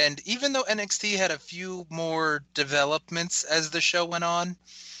 And even though NXT had a few more developments as the show went on,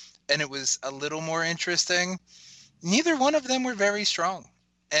 and it was a little more interesting, neither one of them were very strong.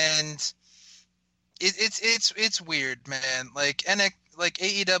 And it's weird, man. Like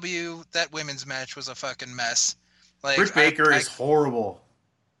AEW, that women's match was a fucking mess. Like Britt Baker is horrible.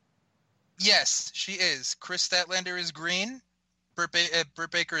 Yes, she is. Chris Statlander is green.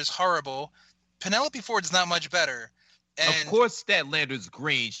 Britt Baker is horrible. Penelope Ford's not much better. And of course Statlander's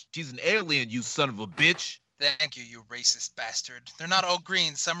green. She's an alien, you son of a bitch. Thank you, you racist bastard. They're not all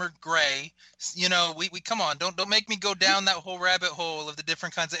green. Some are gray. You know, we come on. Don't make me go down that whole rabbit hole of the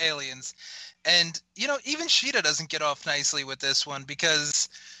different kinds of aliens. And, you know, even Sheeta doesn't get off nicely with this one because...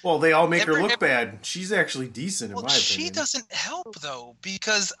 Well, they all make her look bad. She's actually decent, in my opinion. She doesn't help, though,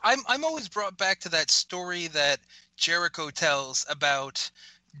 because I'm always brought back to that story that Jericho tells about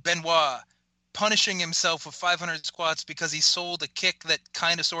Benoit punishing himself with 500 squats because he sold a kick that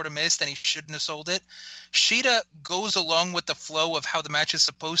kind of sort of missed and he shouldn't have sold it. Sheeta goes along with the flow of how the match is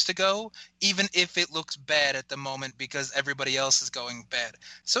supposed to go, even if it looks bad at the moment because everybody else is going bad.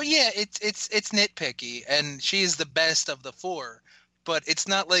 So yeah, it's nitpicky, and she is the best of the four, but it's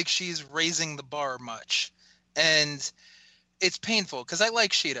not like she's raising the bar much. And it's painful because I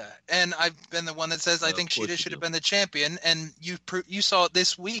like Sheeta, and I've been the one that says I think Sheeta should have been the champion, and you saw it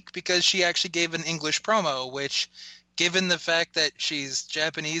this week because she actually gave an English promo, which, given the fact that she's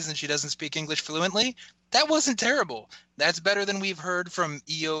Japanese and she doesn't speak English fluently, that wasn't terrible. That's better than we've heard from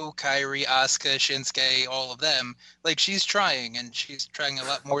Io, Kairi, Asuka, Shinsuke, all of them. Like, she's trying, and she's trying a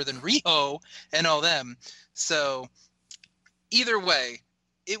lot more than Riho and all them. So, either way,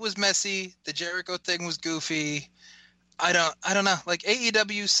 it was messy. The Jericho thing was goofy. I don't know. Like,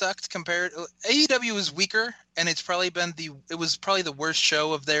 AEW sucked AEW was weaker, and it was probably the worst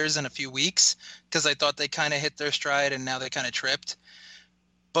show of theirs in a few weeks because I thought they kind of hit their stride and now they kind of tripped.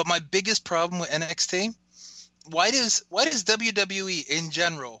 But my biggest problem with NXT, why does WWE in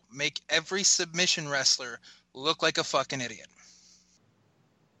general make every submission wrestler look like a fucking idiot?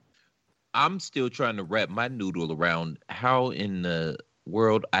 I'm still trying to wrap my noodle around how in the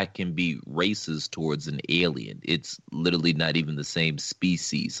world I can be racist towards an alien. It's literally not even the same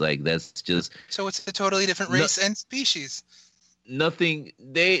species. Like, that's just So it's a totally different race and species. nothing.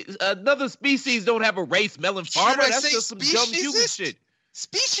 Another species don't have a race. Melon Farmer. I That's say just some dumb human speciesist? shit.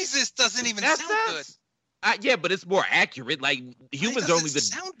 Speciesist doesn't even That's sound good. yeah, but it's more accurate. Like, humans are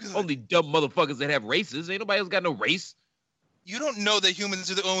sound good. only dumb motherfuckers that have races. Ain't nobody else got no race. You don't know that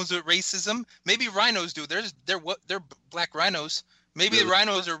humans are the ones with racism. Maybe rhinos do. They're black rhinos. Maybe the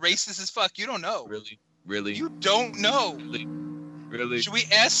rhinos are racist as fuck. You don't know. Really. You don't know. Really. Should we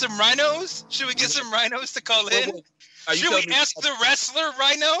ask some rhinos? Should we get some rhinos to call in? Should we ask the wrestler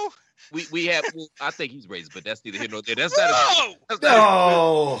rhino? We have. Well, I think he's racist, but that's neither here nor there. That's not.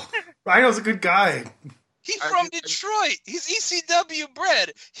 No, Rhino's a good guy. He's from Detroit. He's ECW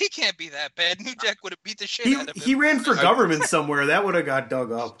bred. He can't be that bad. New Jack would have beat the shit out of him. He ran for government somewhere. That would have got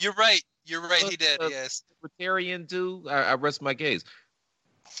dug up. You're right. He did. Yes. Libertarian too. I rest my case.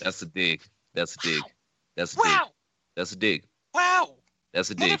 That's a dig. That's a dig. That's a dig. Wow. That's a dig. Wow. That's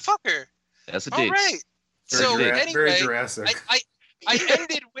a dig. Motherfucker. That's a All dig. right. So Very anyway, Jurassic. I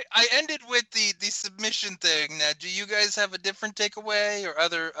ended with the submission thing. Now, do you guys have a different takeaway or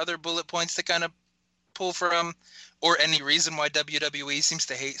other bullet points to kind of pull from, or any reason why WWE seems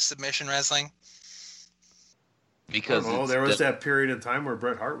to hate submission wrestling? Because there was that period of time where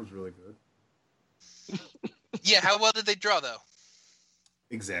Bret Hart was really good. Yeah, how well did they draw though?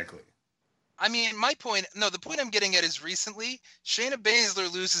 Exactly. I mean, the point I'm getting at is recently, Shayna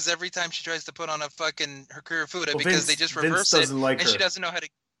Baszler loses every time she tries to put on her career Fuda because they just reverse it, and she doesn't know how to.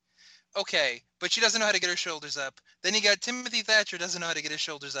 Okay, but she doesn't know how to get her shoulders up. Then you got Timothy Thatcher doesn't know how to get his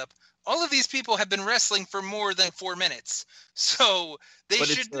shoulders up. All of these people have been wrestling for more than 4 minutes, so they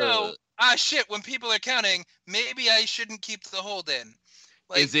should know. Shit! When people are counting, maybe I shouldn't keep the hold in.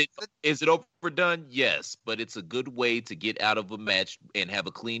 Like, is it overdone? Yes, but it's a good way to get out of a match and have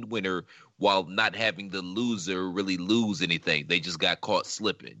a clean winner while not having the loser really lose anything. They just got caught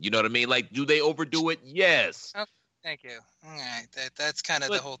slipping. You know what I mean? Like, do they overdo it? Yes. Okay, thank you. All right, that's kind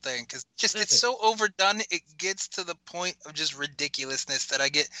of the whole thing, because it's so overdone. It gets to the point of just ridiculousness that I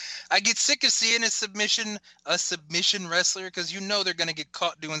get sick of seeing a submission wrestler, because they're gonna get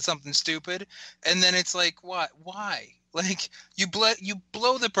caught doing something stupid, and then it's like, what? Why? Like, you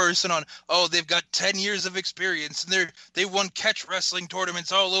blow the person on, they've got 10 years of experience and they won catch wrestling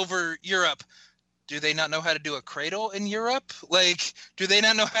tournaments all over Europe. Do they not know how to do a cradle in Europe? Like, do they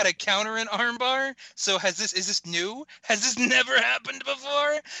not know how to counter an armbar? So is this new? Has this never happened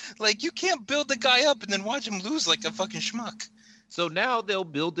before? Like, you can't build the guy up and then watch him lose like a fucking schmuck. So now they'll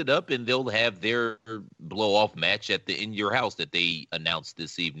build it up and they'll have their blow-off match In Your House that they announced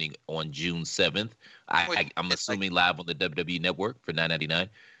this evening on June 7th. I'm assuming live on the WWE Network for $9.99.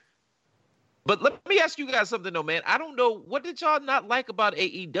 But let me ask you guys something, though, man. I don't know. What did y'all not like about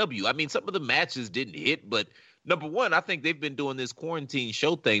AEW? I mean, some of the matches didn't hit, but number one, I think they've been doing this quarantine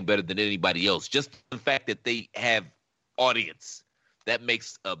show thing better than anybody else. Just the fact that they have audience. That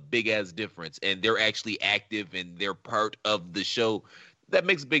makes a big-ass difference, and they're actually active, and they're part of the show. That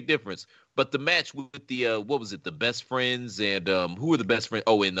makes a big difference. But the match with the, the Best Friends, and who were the Best Friends?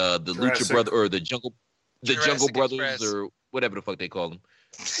 Oh, and the Lucha Brother, or the Jungle Brothers, Express. Or whatever the fuck they call them.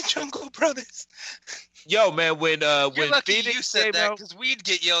 The Jungle Brothers. Yo, man, when lucky Phoenix you said came that, out, because we'd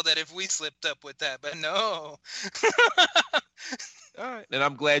get yelled at if we slipped up with that, but no. All right, and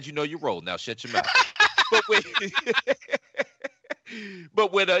I'm glad you know your role. Now shut your mouth.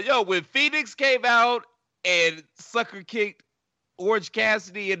 But when Phoenix came out and sucker kicked Orange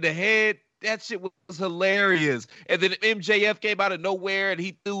Cassidy in the head, that shit was hilarious. And then MJF came out of nowhere and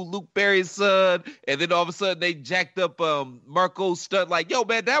he threw Luke Perry's son, and then all of a sudden they jacked up Marco's stunt. Like, yo,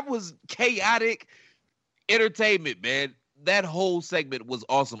 man, that was chaotic entertainment, man. That whole segment was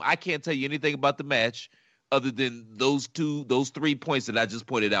awesome. I can't tell you anything about the match other than those 3 points that I just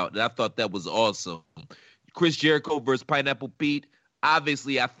pointed out, and I thought that was awesome. Chris Jericho versus Pineapple Pete.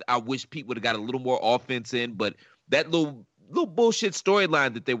 Obviously, I wish Pete would have got a little more offense in, but that little bullshit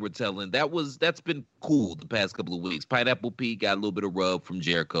storyline that they were telling, that's been cool the past couple of weeks. Pineapple Pete got a little bit of rub from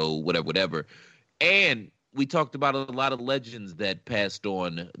Jericho, whatever. And we talked about a lot of legends that passed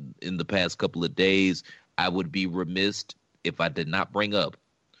on in the past couple of days. I would be remiss if I did not bring up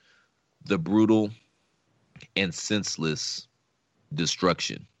the brutal and senseless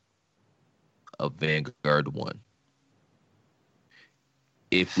destruction of Vanguard 1.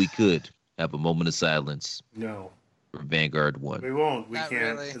 If we could have a moment of silence. No. for Vanguard 1. We won't. We Not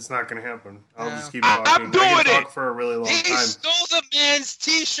can't. really. It's not going to happen. I'll No. just keep I'm talking. doing I can it! talk for a really long He time. stole the man's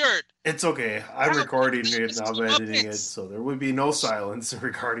T-shirt. It's okay. I'm recording it. I'm Muppets. editing it, so there would be no silence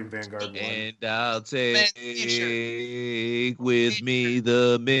regarding Vanguard 1. And I'll take Man, t-shirt. with me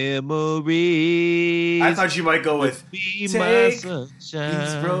the memories. I thought you might go with Be Take my these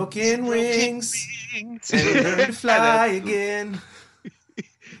sunshine. broken wings and learn to fly again.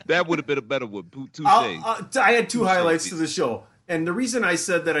 That would have been a better one. Touche. I had two Touche, highlights to please. the show. And the reason I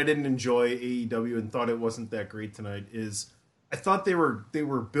said that I didn't enjoy AEW and thought it wasn't that great tonight is I thought they were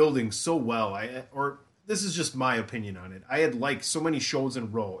building so well. This is just my opinion on it. I had liked so many shows in a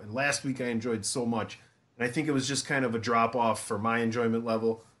row, and last week I enjoyed so much, and I think it was just kind of a drop off for my enjoyment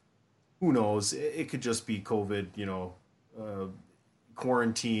level. Who knows? It could just be COVID,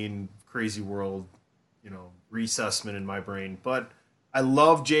 quarantine, crazy world, reassessment in my brain. But I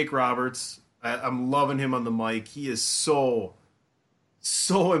love Jake Roberts. I'm loving him on the mic. He is so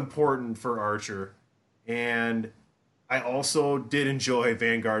important for Archer. And I also did enjoy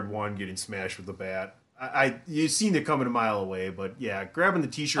Vanguard 1 getting smashed with the bat. You've seen it coming a mile away, but yeah, grabbing the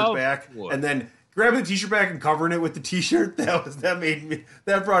T-shirt back and then grabbing the T-shirt back and covering it with the T-shirt,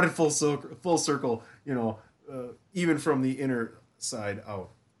 that brought it full circle, even from the inner side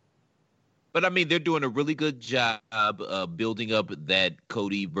out. But I mean, they're doing a really good job building up that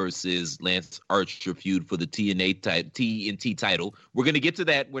Cody versus Lance Archer feud for the TNT title. We're gonna get to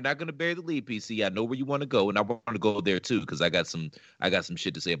that. We're not gonna bury the lead, PC. I know where you want to go, and I want to go there too because I got some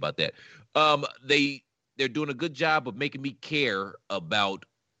shit to say about that. They're doing a good job of making me care about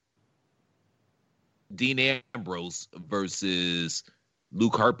Dean Ambrose versus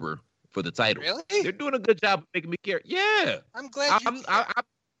Luke Harper for the title. Really? They're doing a good job of making me care. Yeah, I'm glad you care.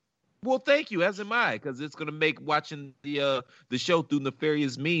 Well, thank you, as am I, because it's gonna make watching the show through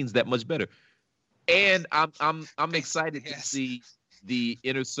nefarious means that much better. And I'm excited to see the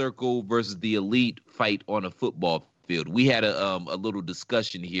Inner Circle versus the Elite fight on a football field. We had a little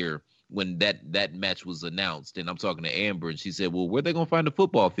discussion here when that match was announced, and I'm talking to Amber, and she said, "Well, where are they gonna find a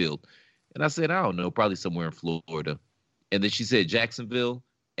football field?" And I said, "I don't know, probably somewhere in Florida." And then she said Jacksonville,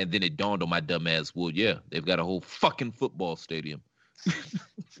 and then it dawned on my dumb ass, well, yeah, they've got a whole fucking football stadium.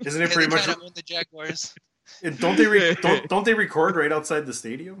 Isn't it pretty much? Own the Jaguars. Don't they record right outside the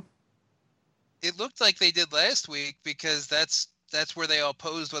stadium? It looked like they did last week because that's where they all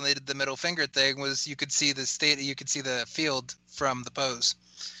posed when they did the middle finger thing. Was you could see the field from the pose.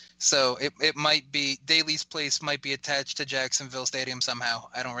 So it might be Daly's place might be attached to Jacksonville Stadium somehow.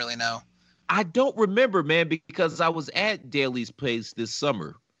 I don't really know. I don't remember, man, because I was at Daly's place this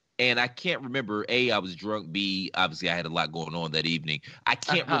summer. And I can't remember, A, I was drunk, B, obviously I had a lot going on that evening. I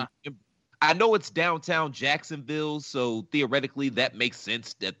can't remember. I know it's downtown Jacksonville, so theoretically that makes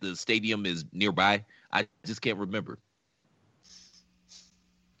sense that the stadium is nearby. I just can't remember.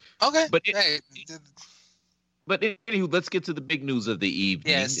 Okay. But anywho, let's get to the big news of the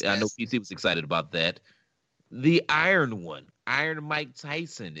evening. Yes, I know PC was excited about that. The Iron One, Iron Mike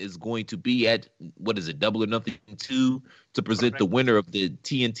Tyson, is going to be at, Double or Nothing 2 to present the winner of the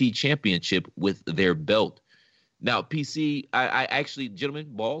TNT Championship with their belt. Now, PC, I actually, gentlemen,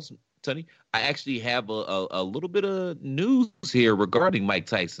 Balls, Tony, I actually have a little bit of news here regarding Mike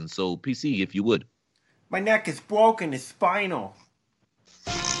Tyson. So, PC, if you would. My neck is broken. It's spinal.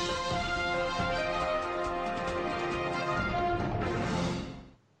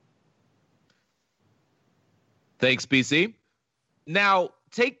 Thanks, PC. Now,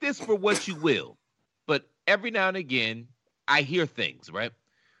 take this for what you will, but every now and again, I hear things, right?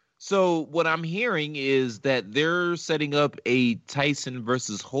 So what I'm hearing is that they're setting up a Tyson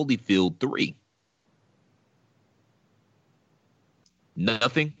versus Holyfield 3.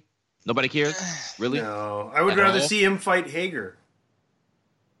 Nothing? Nobody cares? Really? No. I would At rather all? see him fight Hager.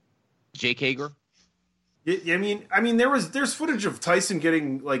 Jake Hager? I mean, there's footage of Tyson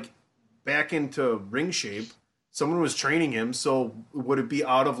getting back into ring shape. Someone was training him, so would it be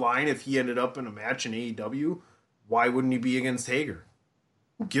out of line if he ended up in a match in AEW? Why wouldn't he be against Hager?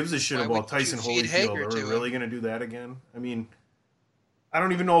 Who gives a shit Why about would you Tyson feed Holyfield? Hager Are to we him? really going to do that again? I mean, I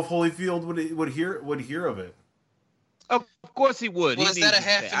don't even know if Holyfield would hear of it. Of course he would. Was He that a needs to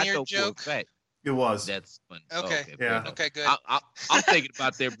half say, an I ear know for a joke? fact. It was. That's funny. Okay. fair Yeah. enough. Okay, good. I'm thinking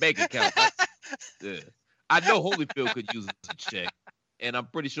about their bank account. I know Holyfield could use a check, and I'm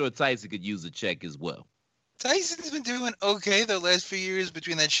pretty sure Tyson could use a check as well. Tyson's been doing okay the last few years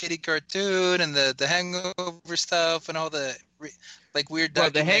between that shitty cartoon and the Hangover stuff and all the weird Bro,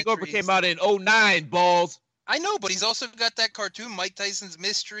 the Hangover came out in 2009, Balls. I know, but he's also got that cartoon, Mike Tyson's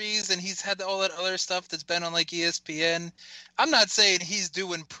Mysteries, and he's had all that other stuff that's been on like ESPN. I'm not saying he's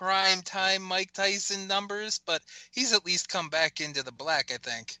doing prime time Mike Tyson numbers, but he's at least come back into the black, I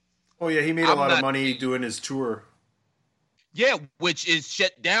think. Oh yeah, he made a lot of money doing his tour. Yeah, which is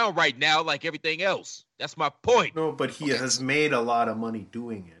shut down right now like everything else. That's my point. No, but he has made a lot of money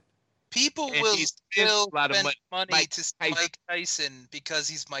doing it. People And will he still spends a lot of spend money. money to see Mike Tyson because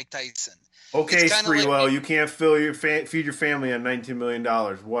he's Mike Tyson. Okay, It's kinda Sprewell, like- you can't feed your family on $19 million.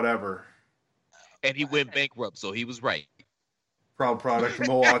 Whatever. And he went bankrupt, so he was right. Proud product of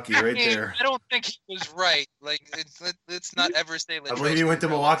Milwaukee right I mean, there. I don't think he was right. Like, let's not ever say. I believe he went to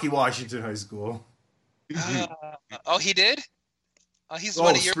Milwaukee, Washington High School. Oh, he did? Oh, he's Oh,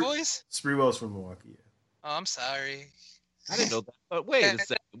 one of your boys? Sprewell's from Milwaukee. Yeah. Oh, I'm sorry. I didn't know that. But wait a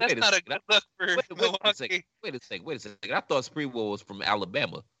second. That's not a good look for Wait a Milwaukee. second. Wait a second. I thought Sprewell was from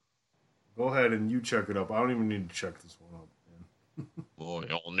Alabama. Go ahead and you check it up. I don't even need to check this one up. Man. Boy, you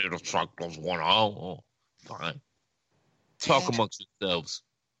don't need to check this one out. Oh, fine. Talk amongst yourselves.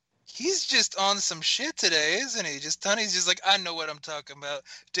 He's just on some shit today, isn't he? Tony's just like, I know what I'm talking about.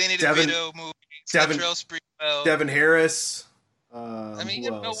 Danny Devin- DeVito movie, Devin- Latrell Sprewell. Devin Harris. I mean,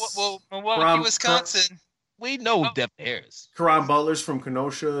 who else? Milwaukee, Wisconsin. We know Devin Harris. Karan Butler's from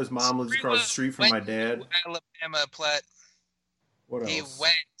Kenosha. His mom lives across the street from my Went dad. to Alabama, Platt. What He else?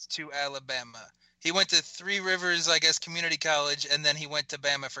 went to Alabama. He went to Three Rivers, I guess, community college, and then he went to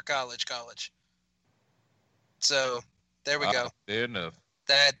Bama for college. So there we go. Fair enough.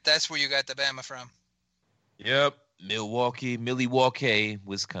 That's where you got the Bama from. Yep. Milwaukee,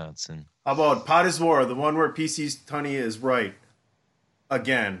 Wisconsin. How about Pot is War, the one where PC's Tunney is right.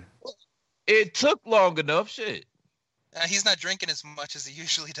 Again. It took long enough. Shit. He's not drinking as much as he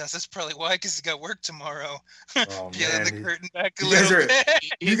usually does. That's probably why, because he's got work tomorrow. Oh, Peeling man. the curtain back a You guys little are- bit.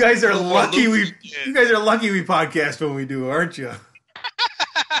 You guys are He's lucky more we lucid. you guys are lucky we podcast when we do, aren't you?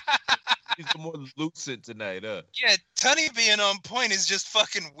 He's more lucid tonight, huh? Yeah, Tunney being on point is just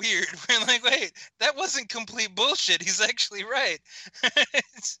fucking weird. We're like, wait, that wasn't complete bullshit. He's actually right.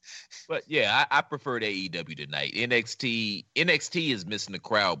 But yeah, I preferred AEW tonight. NXT is missing the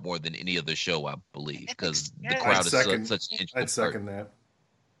crowd more than any other show, I believe, because the crowd I'd is second- such an integral I'd second that.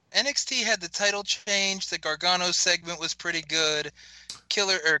 NXT had the title change. The Gargano segment was pretty good.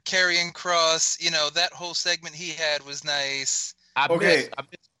 Karrion Kross, that whole segment he had was nice. I Okay.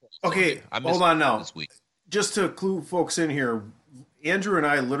 missed Okay, I missed hold on now. this week. Just to clue folks in here, Andrew and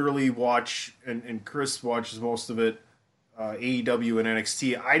I literally watch, and Chris watches most of it, AEW and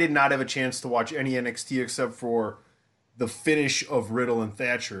NXT. I did not have a chance to watch any NXT except for the finish of Riddle and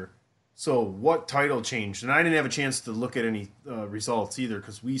Thatcher. So what title changed? And I didn't have a chance to look at any results either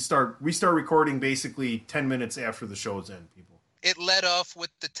because we start recording basically 10 minutes after the show's end, people. It led off with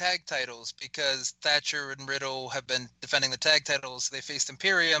the tag titles because Thatcher and Riddle have been defending the tag titles. They faced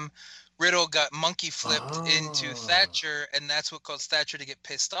Imperium. Riddle got monkey flipped into Thatcher, and that's what caused Thatcher to get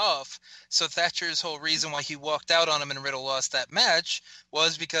pissed off. So Thatcher's whole reason why he walked out on him and Riddle lost that match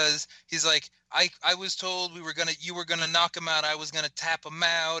was because he's like, I was told you were gonna knock him out. I was gonna tap him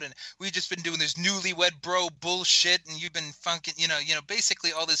out, and we've just been doing this newlywed bro bullshit, and you've been funking,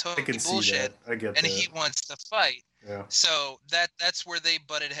 basically all this I hokey can see bullshit. that. I get And that. he wants to fight. Yeah. So that's where they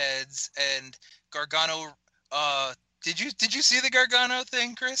butted heads. And Gargano, did you see the Gargano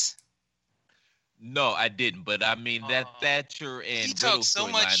thing, Chris? No, I didn't. But I mean that Thatcher and He Riddle talks so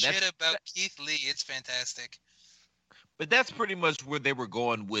much storyline, shit about Keith Lee. It's fantastic. But that's pretty much where they were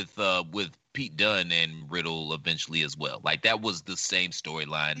going with Pete Dunne and Riddle eventually as well. Like that was the same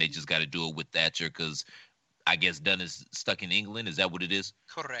storyline. They just got to do it with Thatcher because I guess Dunne is stuck in England. Is that what it is?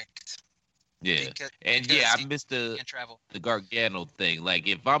 Correct. Yeah. Because I he missed can't travel. the Gargano thing. Like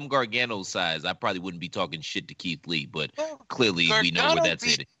if I'm Gargano's size, I probably wouldn't be talking shit to Keith Lee. But clearly we know where Gargano that's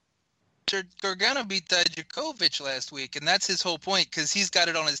headed. Gargano beat Dijakovic last week, and that's his whole point because he's got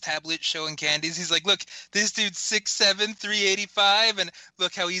it on his tablet showing candies. He's like, look, this dude's 6'7", 385, and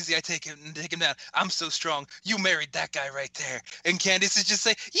look how easy I take him down. I'm so strong. You married that guy right there. And Candice is just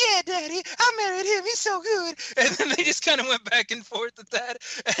like, yeah, Daddy, I married him. He's so good. And then they just kind of went back and forth with that.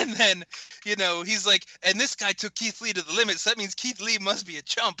 And then, he's like, and this guy took Keith Lee to the limit, so that means Keith Lee must be a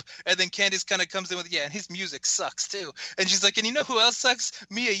chump. And then Candice kind of comes in with, yeah, and his music sucks too. And she's like, and you know who else sucks?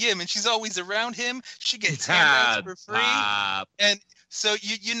 Mia Yim. And she's always around him. She gets handouts for free. And so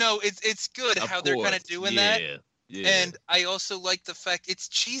it's good how they're kind of doing that. Yeah. And I also like the fact it's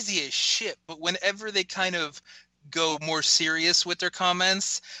cheesy as shit, but whenever they kind of go more serious with their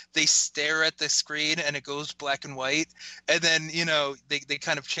comments, they stare at the screen and it goes black and white. And then, they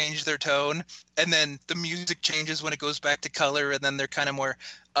kind of change their tone. And then the music changes when it goes back to color. And then they're kind of more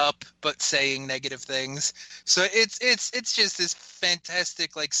up, but saying negative things. So it's just this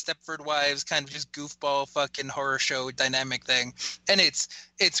fantastic, like, Stepford Wives kind of just goofball fucking horror show dynamic thing. And it's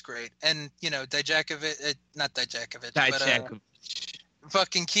great. And, Dijakovic, not Dijakovic, but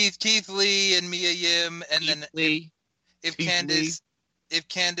fucking Keith Lee and Mia Yim, and Keith then Lee. if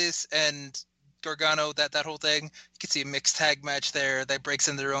Candice and Gargano, that whole thing, you could see a mixed tag match there that breaks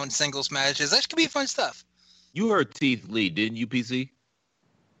into their own singles matches. That could be fun stuff. You heard Keith Lee, didn't you, PC?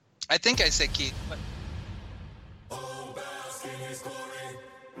 I think I said Keith, but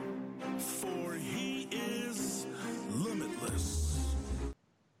For he is limitless.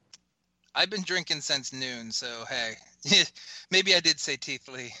 I've been drinking since noon, so hey, maybe I did say Keith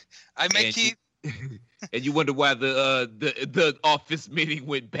Lee. I met And Keith. And you wonder why the office meeting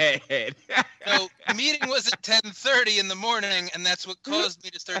went bad. So the meeting was at 10:30 in the morning, and that's what caused me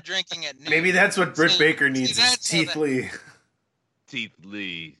to start drinking at noon. Maybe that's what Britt Baker needs, is that's how Keith Lee. Keith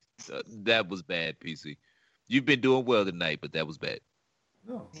Lee. That was bad, PC. You've been doing well tonight, but that was bad.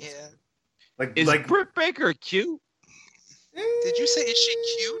 No. Yeah. Is Britt Baker cute? Did you say, is she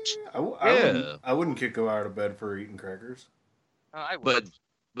cute? I wouldn't kick her out of bed for eating crackers. Oh, I would.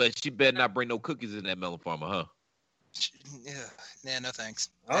 But she better not bring no cookies in that melon farmer, huh? Yeah, no thanks.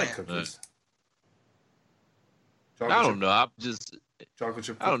 I like cookies. I don't know. I'm just chocolate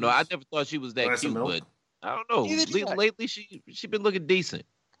chip cookies. I don't know. I never thought she was that Glass of cute, milk? but I don't know. Neither did I. Lately, she been looking decent.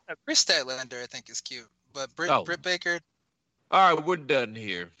 Chris Statlander, I think, is cute, but Britt Baker. All right, we're done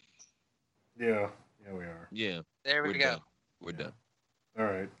here. Yeah, we are. Yeah, there we go. Done. We're done. All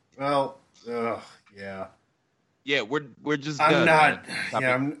right. Well, yeah. Yeah, we're just I'm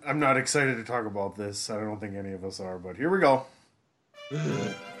done. I'm not excited to talk about this. I don't think any of us are, but here we go.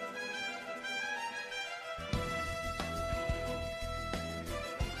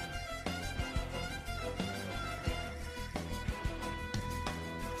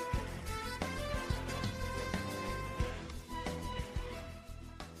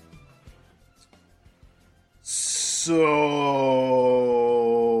 So,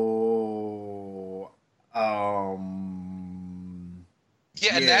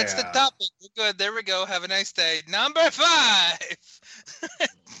 yeah, and that's the topic. We're good. There we go. Have a nice day. Number 5.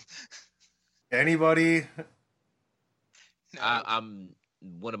 Anybody? No. I'm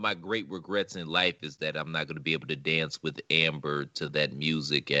one of my great regrets in life is that I'm not going to be able to dance with Amber to that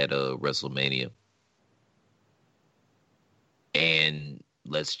music at WrestleMania. And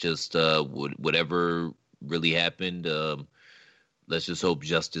let's just whatever really happened, let's just hope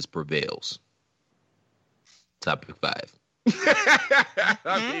justice prevails. Topic 5.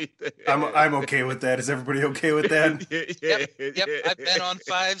 I'm okay with that. Is everybody okay with that? Yep. I've been on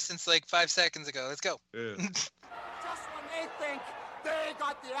 5 since like 5 seconds ago. Let's go. Just when they think they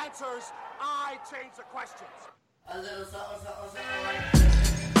got the answers, I change the questions. A little something like this.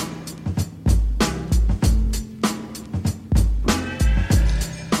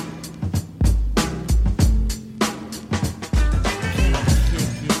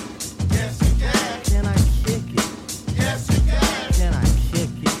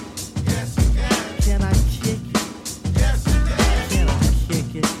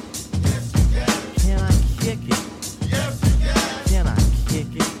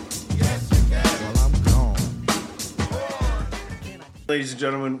 Ladies and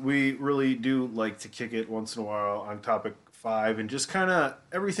gentlemen, we really do like to kick it once in a while on topic 5 and just kind of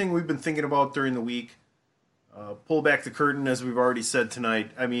everything we've been thinking about during the week. Pull back the curtain, as we've already said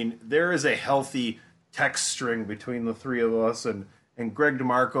tonight. I mean, there is a healthy text string between the three of us, and Greg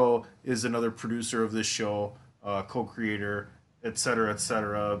DeMarco is another producer of this show, co-creator,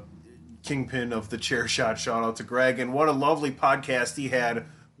 etc., kingpin of the Chair Shot. Shout out to Greg, and what a lovely podcast he had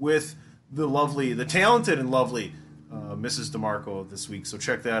with the talented and lovely Mrs. DeMarco this week. So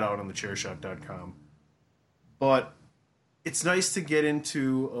check that out on thechairshot.com. But it's nice to get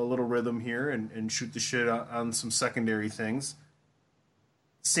into a little rhythm here and shoot the shit on some secondary things.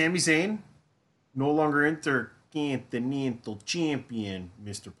 Sami Zayn, no longer Intercontinental Champion,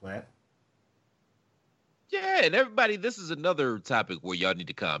 Mr. Platt. Yeah, and everybody, this is another topic where y'all need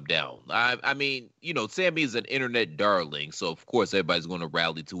to calm down. I mean, Sami is an internet darling, so of course everybody's going to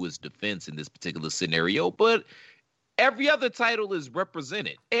rally to his defense in this particular scenario, but every other title is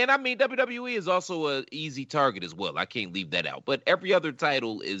represented. And I mean, WWE is also an easy target as well. I can't leave that out. But every other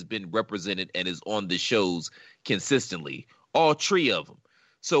title has been represented and is on the shows consistently. All 3 of them.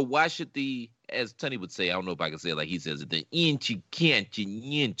 So why should the as Tony would say, I don't know if I can say it like he says it, the inchi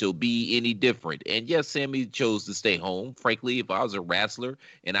be any different. And yes, Sammy chose to stay home. Frankly, if I was a wrestler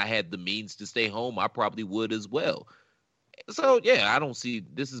and I had the means to stay home, I probably would as well. So, yeah, I don't see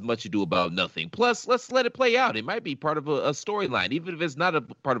this is much ado about nothing. Plus, let's let it play out. It might be part of a storyline. Even if it's not a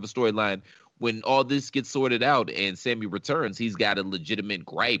part of a storyline, when all this gets sorted out and Sammy returns, he's got a legitimate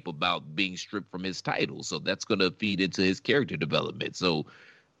gripe about being stripped from his title. So that's going to feed into his character development. So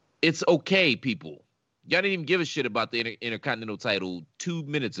it's okay, people. Y'all didn't even give a shit about the Intercontinental title 2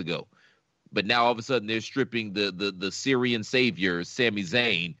 minutes ago. But now all of a sudden they're stripping the Syrian savior, Sami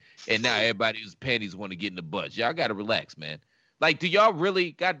Zayn, and now everybody's panties want to get in the butt. Y'all got to relax, man. Like, do y'all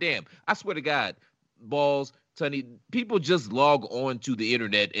really? Goddamn. I swear to God, Balls, Tony, people just log on to the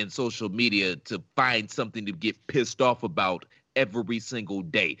internet and social media to find something to get pissed off about every single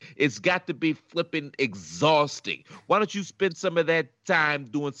day. It's got to be flipping exhausting. Why don't you spend some of that time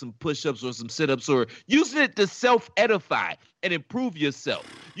doing some push-ups or some sit-ups or using it to self-edify and improve yourself?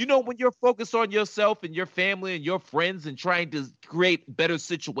 You know, when you're focused on yourself and your family and your friends and trying to create better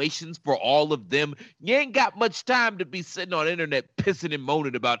situations for all of them, you ain't got much time to be sitting on the internet pissing and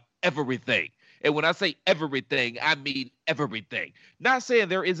moaning about everything. And when I say everything, I mean everything. Not saying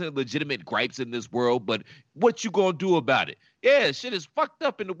there isn't legitimate gripes in this world, but what you gonna do about it? Yeah, shit is fucked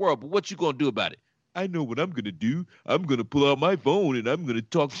up in the world, but what you gonna do about it? I know what I'm gonna do. I'm gonna pull out my phone and I'm gonna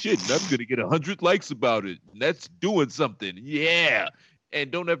talk shit and I'm gonna get 100 likes about it. And that's doing something. Yeah. And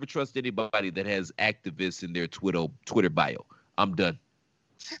don't ever trust anybody that has activists in their Twitter bio. I'm done.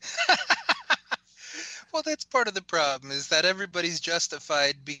 Well, that's part of the problem, is that everybody's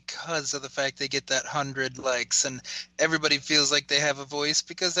justified because of the fact they get that 100 likes, and everybody feels like they have a voice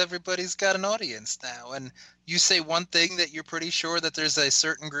because everybody's got an audience now. And you say one thing that you're pretty sure that there's a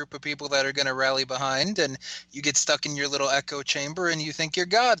certain group of people that are going to rally behind, and you get stuck in your little echo chamber and you think you're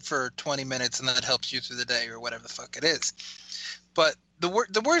God for 20 minutes and that helps you through the day or whatever the fuck it is. But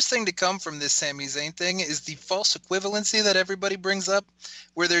the worst thing to come from this Sami Zayn thing is the false equivalency that everybody brings up,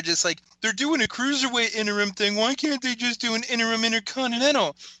 where they're just like, they're doing a cruiserweight interim thing. Why can't they just do an interim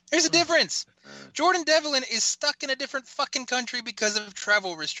intercontinental? There's a difference. Jordan Devlin is stuck in a different fucking country because of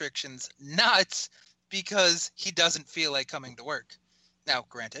travel restrictions, not because he doesn't feel like coming to work. Now,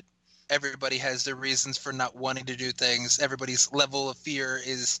 granted, everybody has their reasons for not wanting to do things. Everybody's level of fear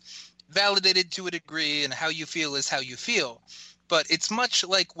is validated to a degree, and how you feel is how you feel. But it's much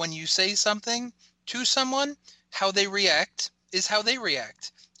like when you say something to someone, how they react is how they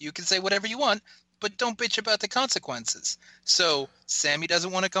react. You can say whatever you want, but don't bitch about the consequences. So Sammy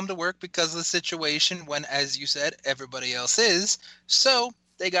doesn't want to come to work because of the situation when, as you said, everybody else is. So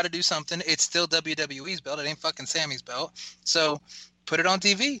they got to do something. It's still WWE's belt. It ain't fucking Sammy's belt. So put it on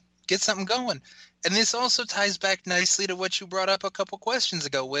TV. Get something going. And this also ties back nicely to what you brought up a couple questions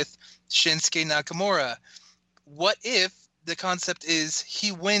ago with Shinsuke Nakamura. What if the concept is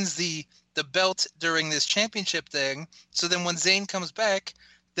he wins the belt during this championship thing, so then when Zayn comes back,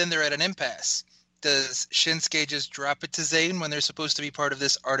 then they're at an impasse? Does Shinsuke just drop it to Zayn when they're supposed to be part of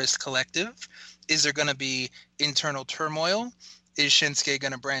this artist collective? Is there going to be internal turmoil? Is Shinsuke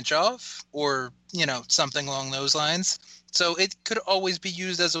going to branch off? Or, something along those lines? So it could always be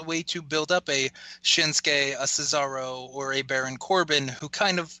used as a way to build up a Shinsuke, a Cesaro, or a Baron Corbin who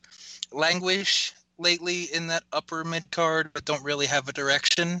kind of languish lately in that upper mid-card but don't really have a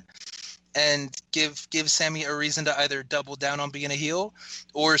direction, and give Sammy a reason to either double down on being a heel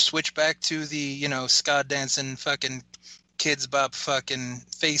or switch back to the, ska dancing fucking Kids Bop fucking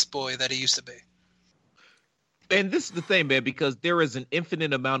face boy that he used to be. And this is the thing, man, because there is an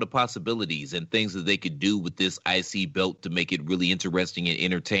infinite amount of possibilities and things that they could do with this IC belt to make it really interesting and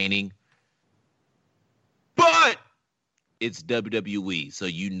entertaining. But it's WWE, so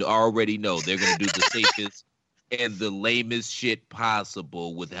you already know they're going to do the safest and the lamest shit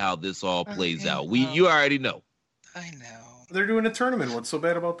possible with how this all plays out. You already know. I know. They're doing a tournament. What's so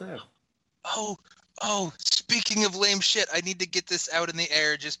bad about that? Oh, speaking of lame shit, I need to get this out in the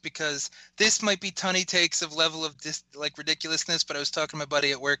air just because this might be tunny takes of level of ridiculousness, but I was talking to my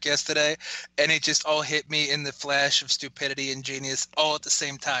buddy at work yesterday, and it just all hit me in the flash of stupidity and genius all at the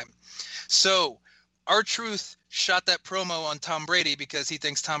same time. So, R-Truth shot that promo on Tom Brady because he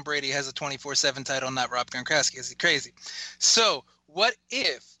thinks Tom Brady has a 24/7 title, not Rob Gronkowski. Is he crazy? So, what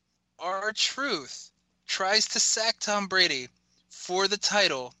if R-Truth tries to sack Tom Brady for the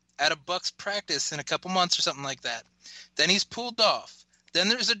title at a Bucks practice in a couple months or something like that? Then he's pulled off. Then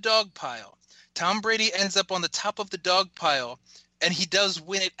there's a dog pile. Tom Brady ends up on the top of the dog pile, and he does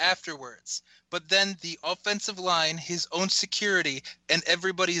win it afterwards. But then the offensive line, his own security, and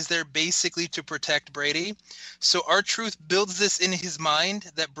everybody is there basically to protect Brady. So R-Truth builds this in his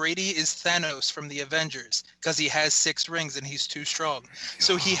mind that Brady is Thanos from the Avengers because he has 6 rings and he's too strong.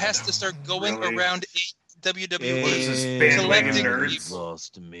 So he has to start going around WWE. What is this, bandwagon collecting nerds? people.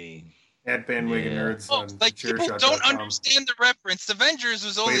 Lost to me. At bandwagon nerds. Oh, on like people chairshot.com. don't understand the reference. Avengers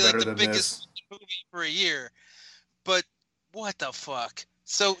was only Way like better the than biggest movie for a year. But what the fuck?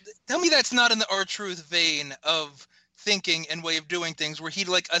 So tell me that's not in the R-Truth vein of thinking and way of doing things where he'd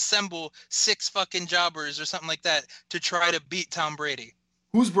like assemble 6 fucking jobbers or something like that to try to beat Tom Brady.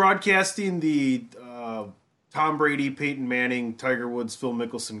 Who's broadcasting the Tom Brady, Peyton Manning, Tiger Woods, Phil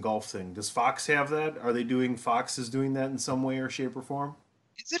Mickelson golf thing? Does Fox have that? Are they doing, Fox is doing that in some way or shape or form?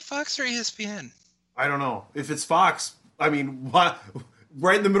 Is it Fox or ESPN? I don't know. If it's Fox, I mean, what?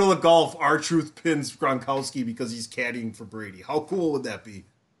 Right in the middle of golf, R-Truth pins Gronkowski because he's caddying for Brady. How cool would that be?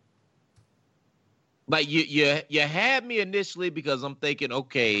 Like you had me initially because I'm thinking,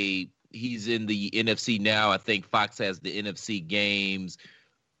 okay, he's in the NFC now. I think Fox has the NFC games.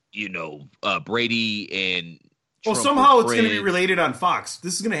 You know, Brady and Well, Trump somehow were it's going to be friends. related on Fox.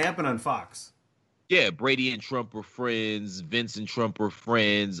 This is going to happen on Fox. Yeah, Brady and Trump were friends. Vince and Trump were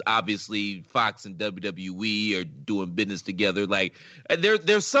friends. Obviously, Fox and WWE are doing business together. Like,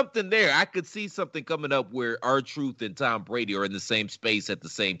 there's something there. I could see something coming up where R-Truth and Tom Brady are in the same space at the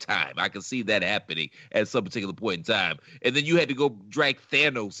same time. I could see that happening at some particular point in time. And then you had to go drag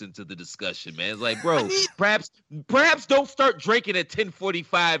Thanos into the discussion, man. It's like, bro, perhaps don't start drinking at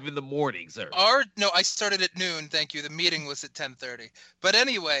 10:45 in the morning, sir. No, I started at noon. Thank you. The meeting was at 10:30. But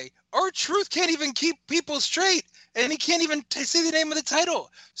anyway, R-Truth can't even keep people straight, and he can't even say the name of the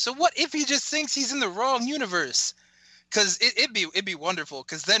title. So what if he just thinks he's in the wrong universe? Because it'd be wonderful.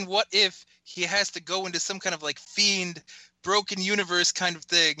 Because then what if he has to go into some kind of like fiend broken universe kind of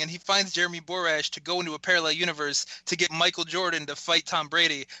thing, and he finds Jeremy Borash to go into a parallel universe to get Michael Jordan to fight Tom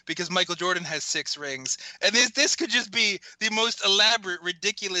Brady because Michael Jordan has 6 rings, and this could just be the most elaborate,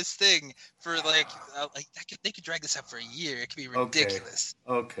 ridiculous thing for like they could drag this out for a year. It could be ridiculous.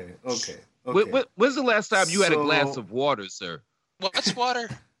 Okay. When's the last time you had a So- glass of water, sir? What's water?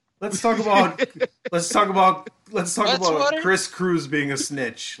 Let's talk about water? Chris Cruz being a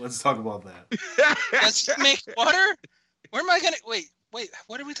snitch. Let's talk about that. Does he make water? Where am I gonna wait?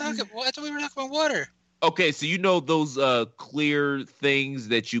 What are we talking about? I thought we were talking about water. Okay, so you know those clear things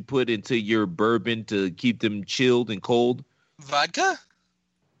that you put into your bourbon to keep them chilled and cold? Vodka?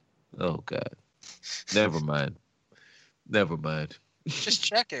 Oh God. Never mind. Just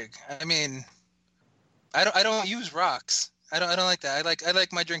checking. I mean, I don't use rocks. I don't like that. I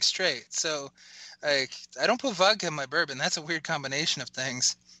like my drink straight. So, like, I don't put vodka in my bourbon. That's a weird combination of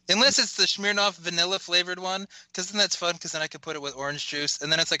things. Unless it's the Smirnoff vanilla flavored one, because then that's fun. Because then I could put it with orange juice,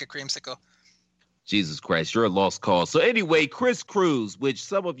 and then it's like a creamsicle. Jesus Christ, you're a lost cause. So anyway, Chris Cruz, which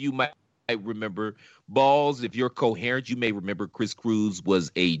some of you might remember. Balls, if you're coherent, you may remember Chris Cruz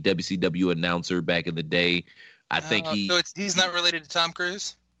was a WCW announcer back in the day. I think he's not related to Tom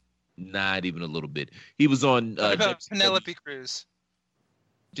Cruise? Not even a little bit. He was on What about Penelope Cruz?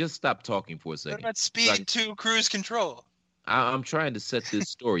 Just stop talking for a second. What about Speed 2 Cruise Control? I'm trying to set this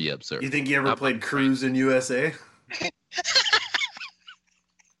story up, sir. You think he ever played Cruz in USA?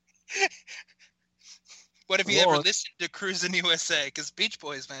 What if he ever listened to Cruise in USA? Because Beach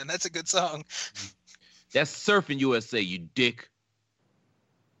Boys, man, that's a good song. That's Surfing USA, you dick.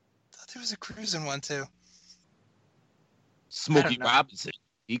 I thought there was a cruising one, too. Smokey Robinson.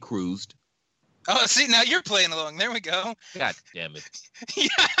 He cruised. Oh, see, now you're playing along. There we go. God damn it.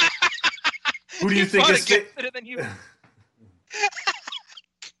 Who do you think is better than you?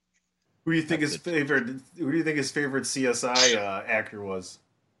 Who do you think his favorite CSI actor was?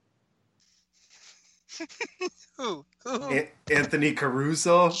 Who? Anthony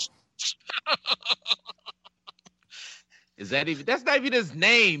Caruso. That's not even his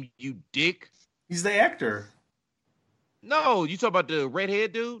name, you dick. He's the actor. No, you talking about the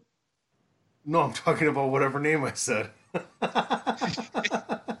redhead dude? No, I'm talking about whatever name I said.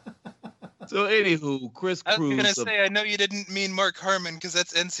 So, anywho, Chris Cruz. I was gonna say, I know you didn't mean Mark Harmon because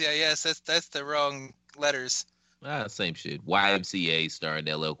that's NCIS. That's the wrong letters. Same shit. YMCA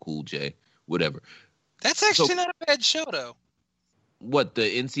starring LL Cool J, whatever. That's actually not a bad show, though. What, the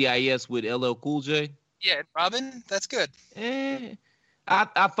NCIS with LL Cool J? Yeah, and Robin, that's good.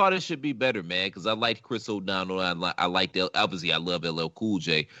 I thought it should be better, man, because I liked Chris O'Donnell. I liked, obviously, I love LL Cool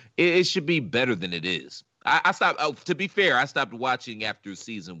J. It should be better than it is. I stopped. To be fair, I stopped watching after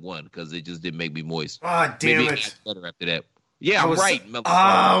season 1 because it just didn't make me moist. Ah, damn Maybe it! got better after that. Yeah, I was, right.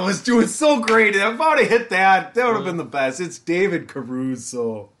 I was doing so great. If I would have hit that, that would have been the best. It's David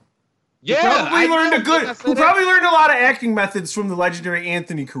Caruso. Yeah, Who probably learned a lot of acting methods from the legendary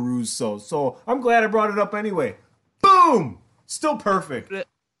Anthony Caruso. So I'm glad I brought it up anyway. Boom! Still perfect.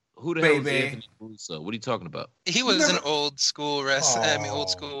 Who the hell is Anthony Caruso? What are you talking about? He was an old school old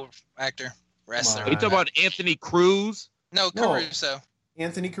school actor, wrestler. Are you talking about Anthony Cruz? No, Caruso.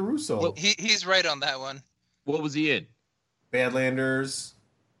 Anthony Caruso. He's right on that one. What was he in? Badlanders,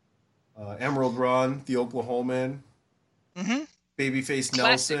 Emerald Run, The Oklahoman, Babyface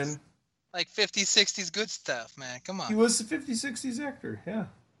Classics. Nelson. Like 50s, 60s good stuff, man. Come on. He was a 50s, 60s actor, yeah.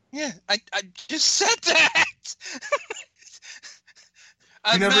 Yeah, I just said that.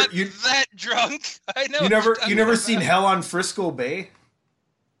 I'm not that drunk. I know. You never seen Hell on Frisco Bay?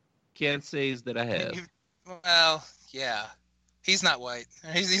 Can't say that I have. Well, yeah. He's not white.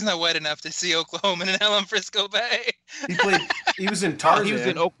 He's not white enough to see Oklahoma and Hell on Frisco Bay. He was in Tarzan. He was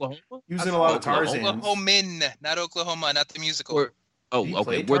in Oklahoma? He was in a lot of Tarzans. Oklahoman, not Oklahoma, not the musical.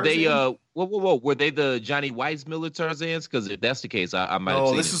 Okay. Were they were they the Johnny Weissmuller Tarzans? Because if that's the case, I might have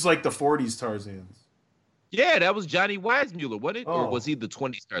seen this is like the 40s Tarzans. Yeah, that was Johnny Weissmuller, wasn't it? Or was he the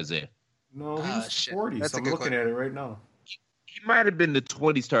 20s Tarzan? No, he was 40s. I'm looking at it right now. He might have been the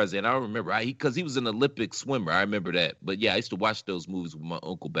 20s Tarzan. I don't remember. Because he was an Olympic swimmer. I remember that. But yeah, I used to watch those movies with my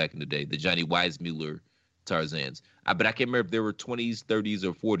uncle back in the day, the Johnny Weissmuller Tarzans. But I can't remember if they were 20s, 30s,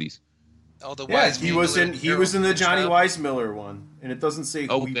 or 40s. He was in the Johnny Weissmuller one, and it doesn't say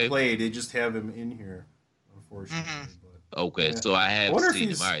who he played. They just have him in here, unfortunately. Okay, so I have seen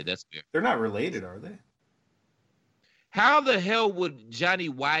him. All right, that's fair. They're not related, are they? How the hell would Johnny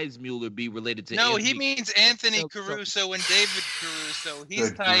Weissmuller be related to? No, he means Anthony Caruso and David Caruso.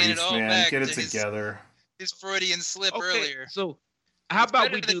 He's tying it all back Get to it together. His Freudian slip earlier. So, how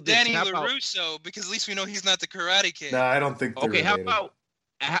about we do this? Danny LaRusso, because at least we know he's not the Karate Kid. No, I don't think. Okay, how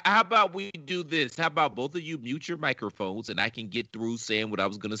about we do this? How about both of you mute your microphones and I can get through saying what I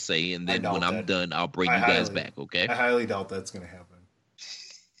was going to say, and then when I'm done, I'll bring you guys back. Okay? I highly doubt that's going to happen.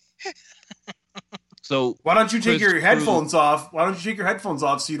 So why don't you take your headphones off? Why don't you take your headphones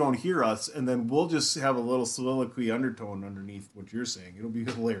off so you don't hear us, and then we'll just have a little soliloquy undertone underneath what you're saying. It'll be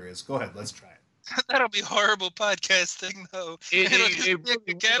hilarious. Go ahead, let's try it. That'll be horrible podcasting, though. It'll just be a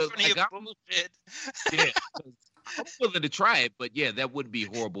cacophony of bullshit. Yeah, I'm willing to try it, but yeah, that would be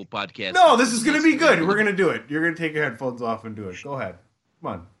horrible podcasting. No, this is going to be good. We're going to do it. You're going to take your headphones off and do it. Go ahead.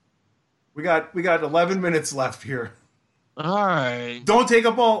 Come on. We got 11 minutes left here. All right. Don't take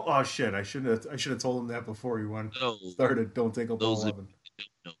up all. Oh shit! I should have told him that before you started. Don't take up all 11.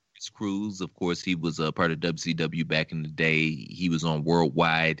 Chris Cruz, of course, he was a part of WCW back in the day. He was on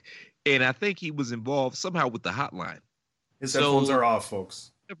Worldwide, and I think he was involved somehow with the Hotline. His headphones are off,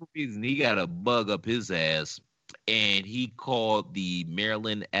 folks. For whatever reason, he got a bug up his ass, and he called the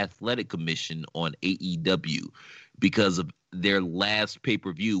Maryland Athletic Commission on AEW because of their last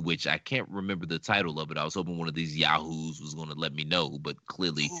pay-per-view, which I can't remember the title of it. I was hoping one of these yahoos was going to let me know, but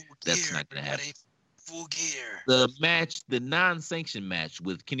clearly that's not going to happen. Full gear. The non-sanctioned match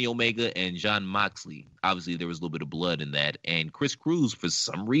with Kenny Omega and Jon Moxley, obviously there was a little bit of blood in that, and Chris Cruz, for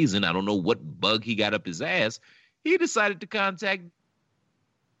some reason, I don't know what bug he got up his ass, he decided to contact.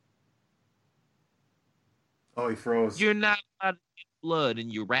 Oh, he froze. You're not allowed to get blood in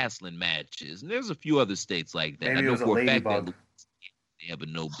your wrestling matches. And there's a few other states like that. Maybe I know it was for a a fact that ladybug. they have a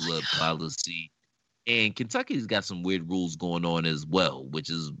no blood policy. And Kentucky's got some weird rules going on as well, which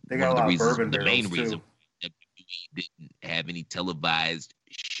is They one got of a the lot of reasons, bourbon the main barrels, reason too. WWE didn't have any televised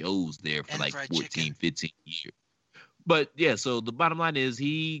shows there for And like fried 14, chicken. 15 years. But yeah, so the bottom line is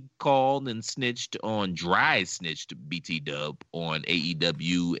he called and snitched BT Dub on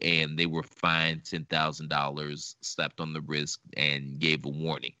AEW, and they were fined $10,000, slapped on the wrist, and gave a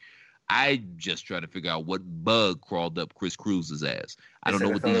warning. I just trying to figure out what bug crawled up Chris Cruz's ass. I don't know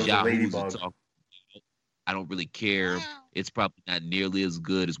what these yahoos are talking about. I don't really care. It's probably not nearly as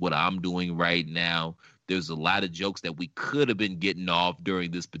good as what I'm doing right now. There's a lot of jokes that we could have been getting off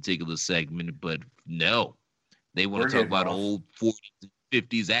during this particular segment, but no. They want to talk about old 40s and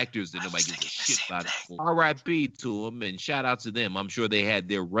 50s actors that nobody gives a shit about. R.I.P. to them, and shout out to them. I'm sure they had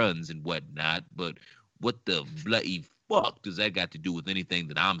their runs and whatnot, but what the bloody fuck does that got to do with anything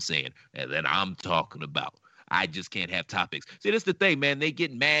that I'm saying and that I'm talking about? I just can't have topics. See, that's the thing, man. They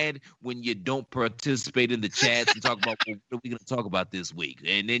get mad when you don't participate in the chats and talk about, well, what are we going to talk about this week?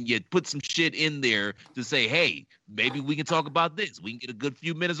 And then you put some shit in there to say, hey, maybe we can talk about this. We can get a good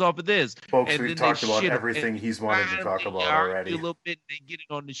few minutes off of this. Folks, and we've talked about everything he's wanted to talk about already. A little bit, they get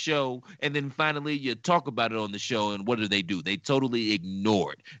it on the show, and then finally you talk about it on the show, and what do? They totally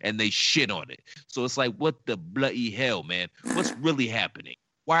ignore it, and they shit on it. So it's like, what the bloody hell, man? What's really happening?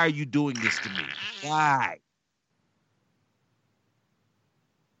 Why are you doing this to me? Why?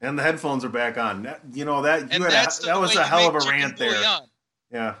 And the headphones are back on. That was way a you hell of make a rant chicken there. bouillon.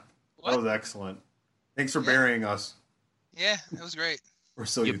 Yeah, What? that was excellent. Thanks for burying us. Yeah, it was great. Or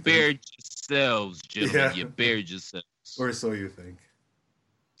so You you think. buried yourselves, gentlemen. Yeah. You buried yourselves. Or so you think.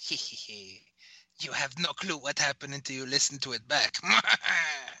 You have no clue what happened until you listen to it back.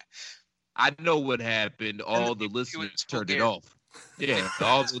 I know what happened. All the listeners turned it off. Yeah,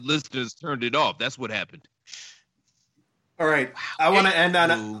 all the listeners turned it off. That's what happened. All right, I want to end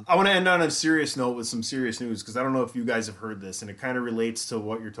on a serious note with some serious news, because I don't know if you guys have heard this, and it kind of relates to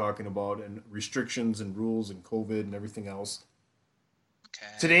what you're talking about and restrictions and rules and COVID and everything else.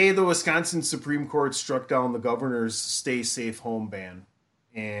 Okay. Today, the Wisconsin Supreme Court struck down the governor's stay safe home ban,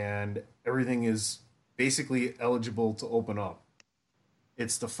 and everything is basically eligible to open up.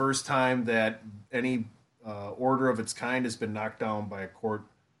 It's the first time that any order of its kind has been knocked down by a court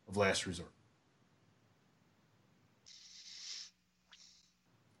of last resort.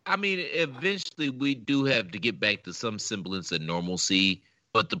 I mean, eventually we do have to get back to some semblance of normalcy,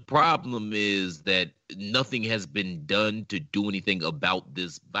 but the problem is that nothing has been done to do anything about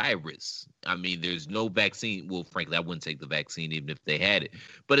this virus. I mean, there's no vaccine. Well, frankly, I wouldn't take the vaccine even if they had it.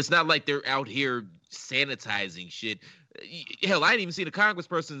 But it's not like they're out here sanitizing shit. Hell, I didn't even see the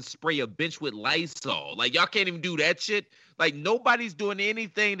congressperson spray a bench with Lysol. Like, y'all can't even do that shit. Like, nobody's doing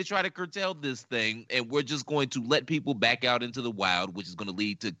anything to try to curtail this thing, and we're just going to let people back out into the wild, which is going to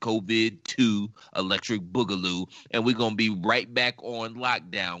lead to COVID-2 electric boogaloo, and we're going to be right back on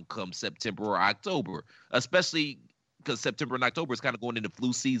lockdown come September or October, especially because September and October is kind of going into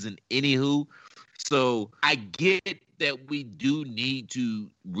flu season anywho. So I get that we do need to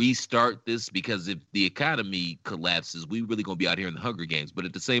restart this, because if the economy collapses, we really going to be out here in the Hunger Games. But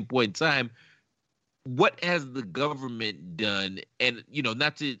at the same point in time, what has the government done? And,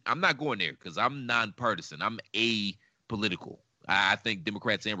 I'm not going there because I'm nonpartisan. I'm apolitical. I think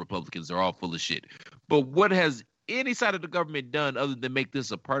Democrats and Republicans are all full of shit. But what has any side of the government done other than make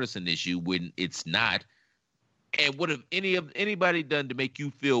this a partisan issue when it's not? And what have anybody done to make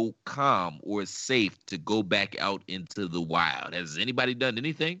you feel calm or safe to go back out into the wild? Has anybody done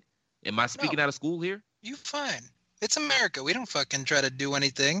anything? Am I speaking out of school here? You fine. It's America. We don't fucking try to do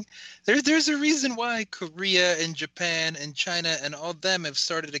anything. There's a reason why Korea and Japan and China and all them have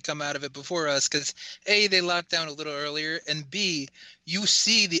started to come out of it before us, because A, they locked down a little earlier, and B, you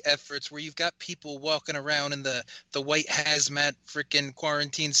see the efforts where you've got people walking around in the white hazmat freaking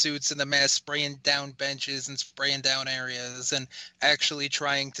quarantine suits and the mask, spraying down benches and spraying down areas and actually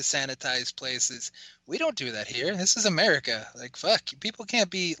trying to sanitize places. We don't do that here. This is America. Like, fuck, people can't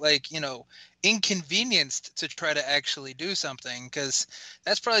be like, inconvenienced to try to actually do something, because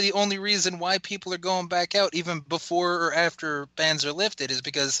that's probably the only reason why people are going back out even before or after bans are lifted, is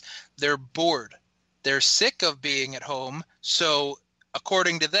because they're bored. They're sick of being at home, so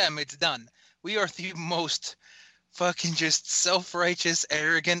according to them, it's done. We are the most fucking just self-righteous,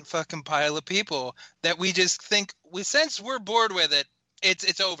 arrogant fucking pile of people that we just think, since we're bored with it,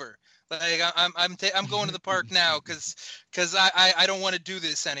 it's over. Like, I'm going to the park now because I don't want to do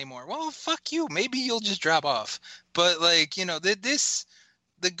this anymore. Well, fuck you. Maybe you'll just drop off. But like,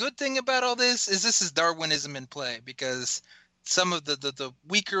 the good thing about all this is Darwinism in play, because some of the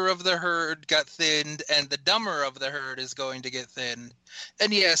weaker of the herd got thinned, and the dumber of the herd is going to get thinned.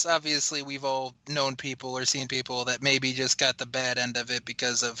 And yes, obviously we've all known people or seen people that maybe just got the bad end of it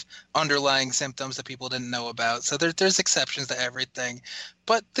because of underlying symptoms that people didn't know about. So there's exceptions to everything.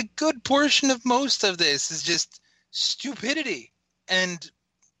 But the good portion of most of this is just stupidity and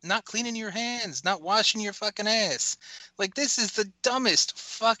not cleaning your hands, not washing your fucking ass. Like, this is the dumbest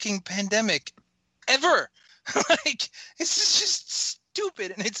fucking pandemic ever. Like, it's just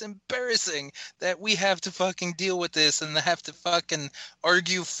stupid, and it's embarrassing that we have to fucking deal with this and have to fucking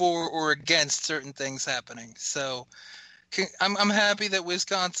argue for or against certain things happening. So I'm happy that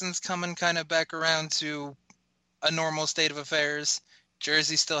Wisconsin's coming kind of back around to a normal state of affairs.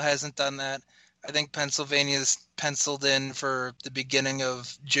 Jersey still hasn't done that. I think Pennsylvania's penciled in for the beginning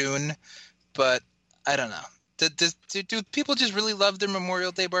of June, but I don't know. Do people just really love their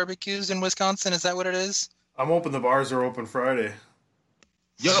Memorial Day barbecues in Wisconsin? Is that what it is? I'm hoping the bars are open Friday.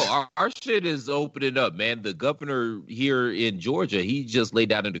 Yo, our shit is opening up, man. The governor here in Georgia, he just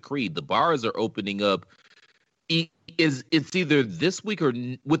laid out a decree. The bars are opening up. It's either this week or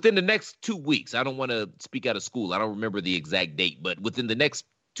within the next 2 weeks. I don't want to speak out of school. I don't remember the exact date, but within the next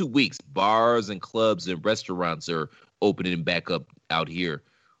 2 weeks, bars and clubs and restaurants are opening back up out here.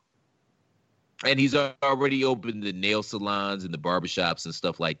 And he's already opened the nail salons and the barbershops and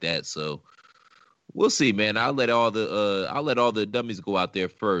stuff like that. So we'll see, man. I'll let all the dummies go out there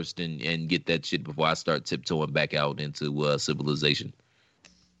first and get that shit before I start tiptoeing back out into civilization.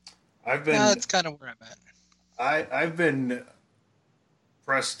 That's kind of where I'm at. I've been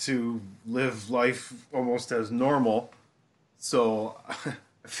pressed to live life almost as normal, so I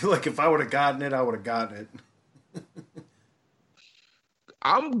feel like if I would have gotten it, I would have gotten it.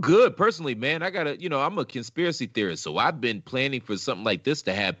 I'm good personally, man. I'm a conspiracy theorist, so I've been planning for something like this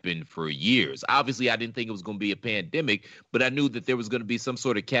to happen for years. Obviously, I didn't think it was going to be a pandemic, but I knew that there was going to be some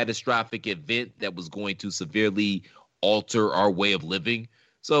sort of catastrophic event that was going to severely alter our way of living.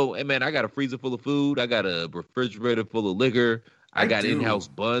 So, hey, man, I got a freezer full of food. I got a refrigerator full of liquor. I got in-house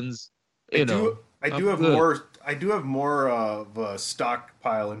buns. I do have more of a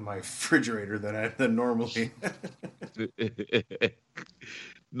stockpile in my refrigerator than normally.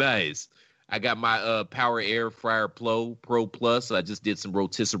 Nice. I got my Power Air Fryer Pro Plus. I just did some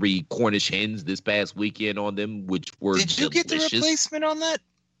rotisserie Cornish hens this past weekend on them, which were Did you delicious. get the replacement on that?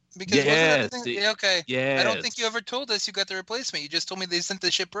 Because yes. Okay. Yes. I don't think you ever told us you got the replacement. You just told me they sent the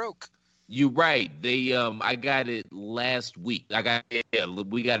shit broke. You're right. They I got it last week. We got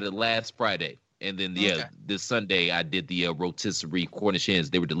it last Friday. And then this Sunday I did the rotisserie Cornish hens.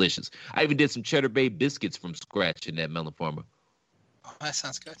 They were delicious. I even did some Cheddar Bay biscuits from scratch in that Melon Farmer. Oh, that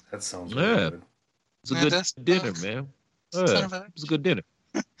sounds good. That sounds really good. It's a good dinner, man. It's a good dinner.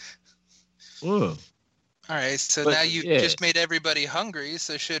 All right, so now you just made everybody hungry,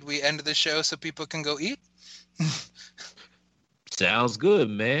 so should we end the show so people can go eat? Sounds good,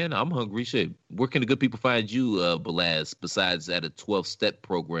 man. I'm hungry. Shit. Where can the good people find you, Balaz, besides at a 12-step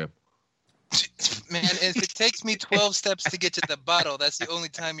program? Man, if it takes me 12 steps to get to the bottle, that's the only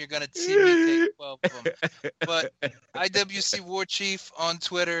time you're going to see me take 12 of them. But IWC War Chief on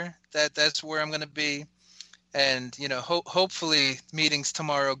Twitter, that's where I'm going to be. And, hopefully meetings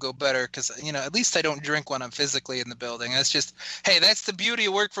tomorrow go better because, at least I don't drink when I'm physically in the building. That's the beauty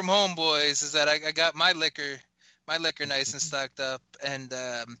of work from home, boys, is that I got my liquor nice and stocked up, and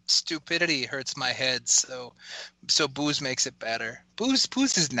stupidity hurts my head, so booze makes it better. Booze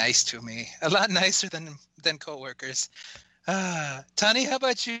is nice to me, a lot nicer than coworkers. Tony, how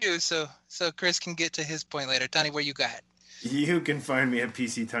about you? So Chris can get to his point later. Tony, where you got? You can find me at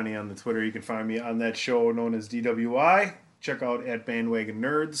PC Tunney on the Twitter. You can find me on that show known as DWI. Check out at Bandwagon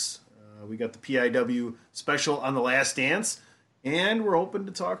Nerds. We got the PIW special on The Last Dance. And we're hoping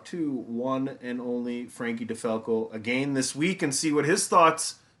to talk to one and only Frankie DeFalco again this week and see what his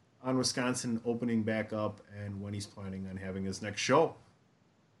thoughts on Wisconsin opening back up and when he's planning on having his next show.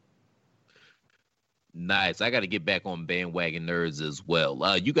 Nice. I got to get back on Bandwagon Nerds as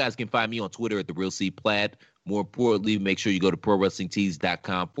well. You guys can find me on Twitter at The Real C Platt. More importantly, make sure you go to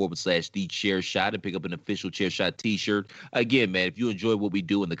ProWrestlingTees.com/TheChairShot and pick up an official Chairshot t-shirt. Again, man, if you enjoy what we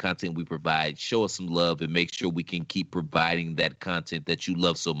do and the content we provide, show us some love and make sure we can keep providing that content that you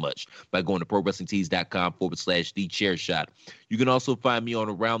love so much by going to ProWrestlingTees.com/TheChairShot. You can also find me on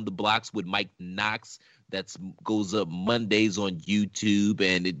Around the Blocks with Mike Knox. That goes up Mondays on YouTube,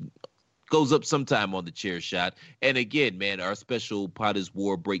 and it goes up sometime on the Chair Shot. And again, man, our special Pot is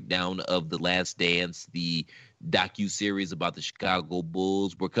War breakdown of The Last Dance, the docu-series about the Chicago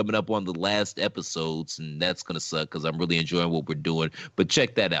Bulls. We're coming up on the last episodes, and that's going to suck because I'm really enjoying what we're doing. But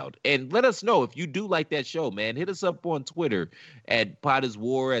check that out. And let us know if you do like that show, man. Hit us up on Twitter at Pot is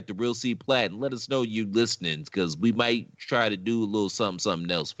War, at The Real C Platt, and let us know you listening because we might try to do a little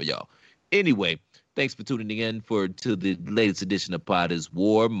something else for y'all. Anyway, thanks for tuning in to the latest edition of Pot is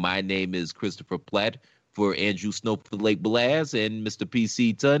War. My name is Christopher Platt for Andrew Snowflake Balaz and Mr.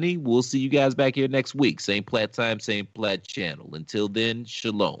 PC Tunney. We'll see you guys back here next week. Same Platt time, same Platt channel. Until then,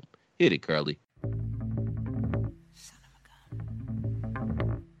 shalom. Hit it, Curly.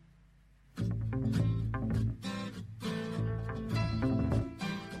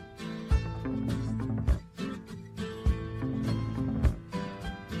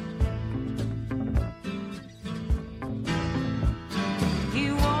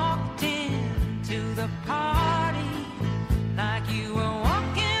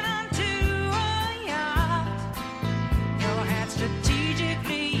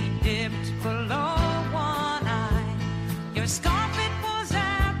 Strategically dipped for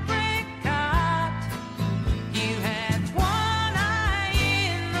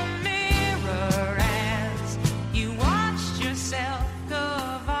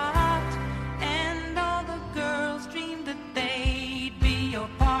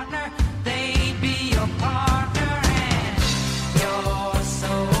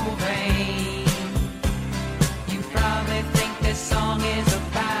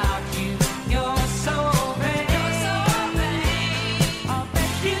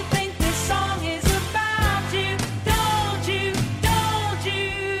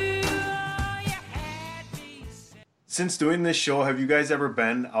Since doing this show, have you guys ever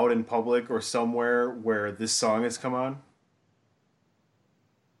been out in public or somewhere where this song has come on?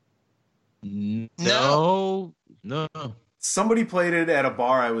 No. Somebody played it at a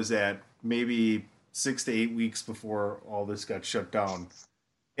bar I was at maybe 6 to 8 weeks before all this got shut down.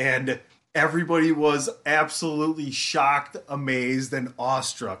 And everybody was absolutely shocked, amazed, and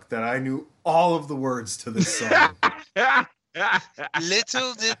awestruck that I knew all of the words to this song.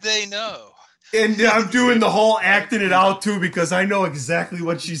 Little did they know. And I'm doing the whole acting it out too because I know exactly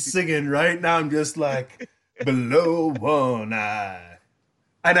what she's singing. Right now I'm just like, below one eye.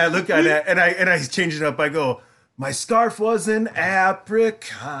 And I look at it and I change it up. I go, my scarf was an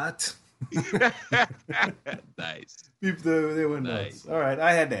apricot. Nice. They went nuts. All right,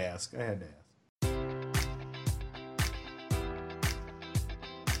 I had to ask.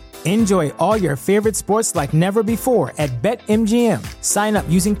 Enjoy all your favorite sports like never before at BetMGM. Sign up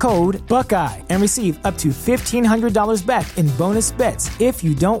using code Buckeye and receive up to $1,500 back in bonus bets if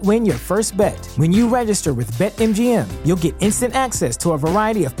you don't win your first bet. When you register with BetMGM, you'll get instant access to a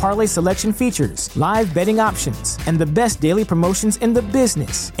variety of parlay selection features, live betting options, and the best daily promotions in the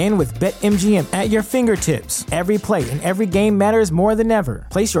business. And with BetMGM at your fingertips, every play and every game matters more than ever.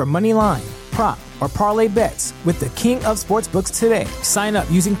 Place your money line, prop, or parlay bets with the king of sportsbooks today. Sign up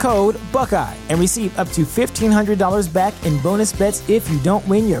using code Buckeye and receive up to $1,500 back in bonus bets if you don't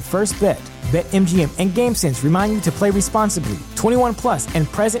win your first bet. BetMGM and GameSense remind you to play responsibly. 21 plus and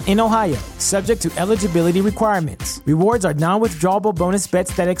present in Ohio, subject to eligibility requirements. Rewards are non-withdrawable bonus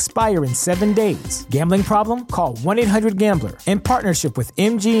bets that expire in 7 days. Gambling problem? Call 1-800-GAMBLER in partnership with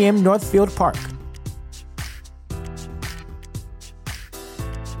MGM Northfield Park.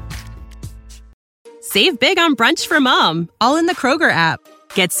 Save big on brunch for mom, all in the Kroger app.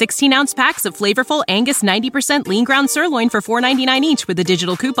 Get 16-ounce packs of flavorful Angus 90% lean ground sirloin for $4.99 each with a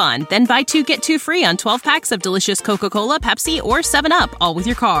digital coupon. Then buy 2, get 2 free on 12 packs of delicious Coca-Cola, Pepsi, or 7-Up, all with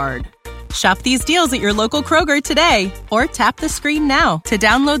your card. Shop these deals at your local Kroger today, or tap the screen now to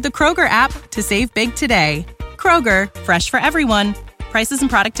download the Kroger app to save big today. Kroger, fresh for everyone. Prices and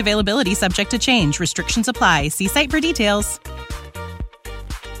product availability subject to change. Restrictions apply. See site for details.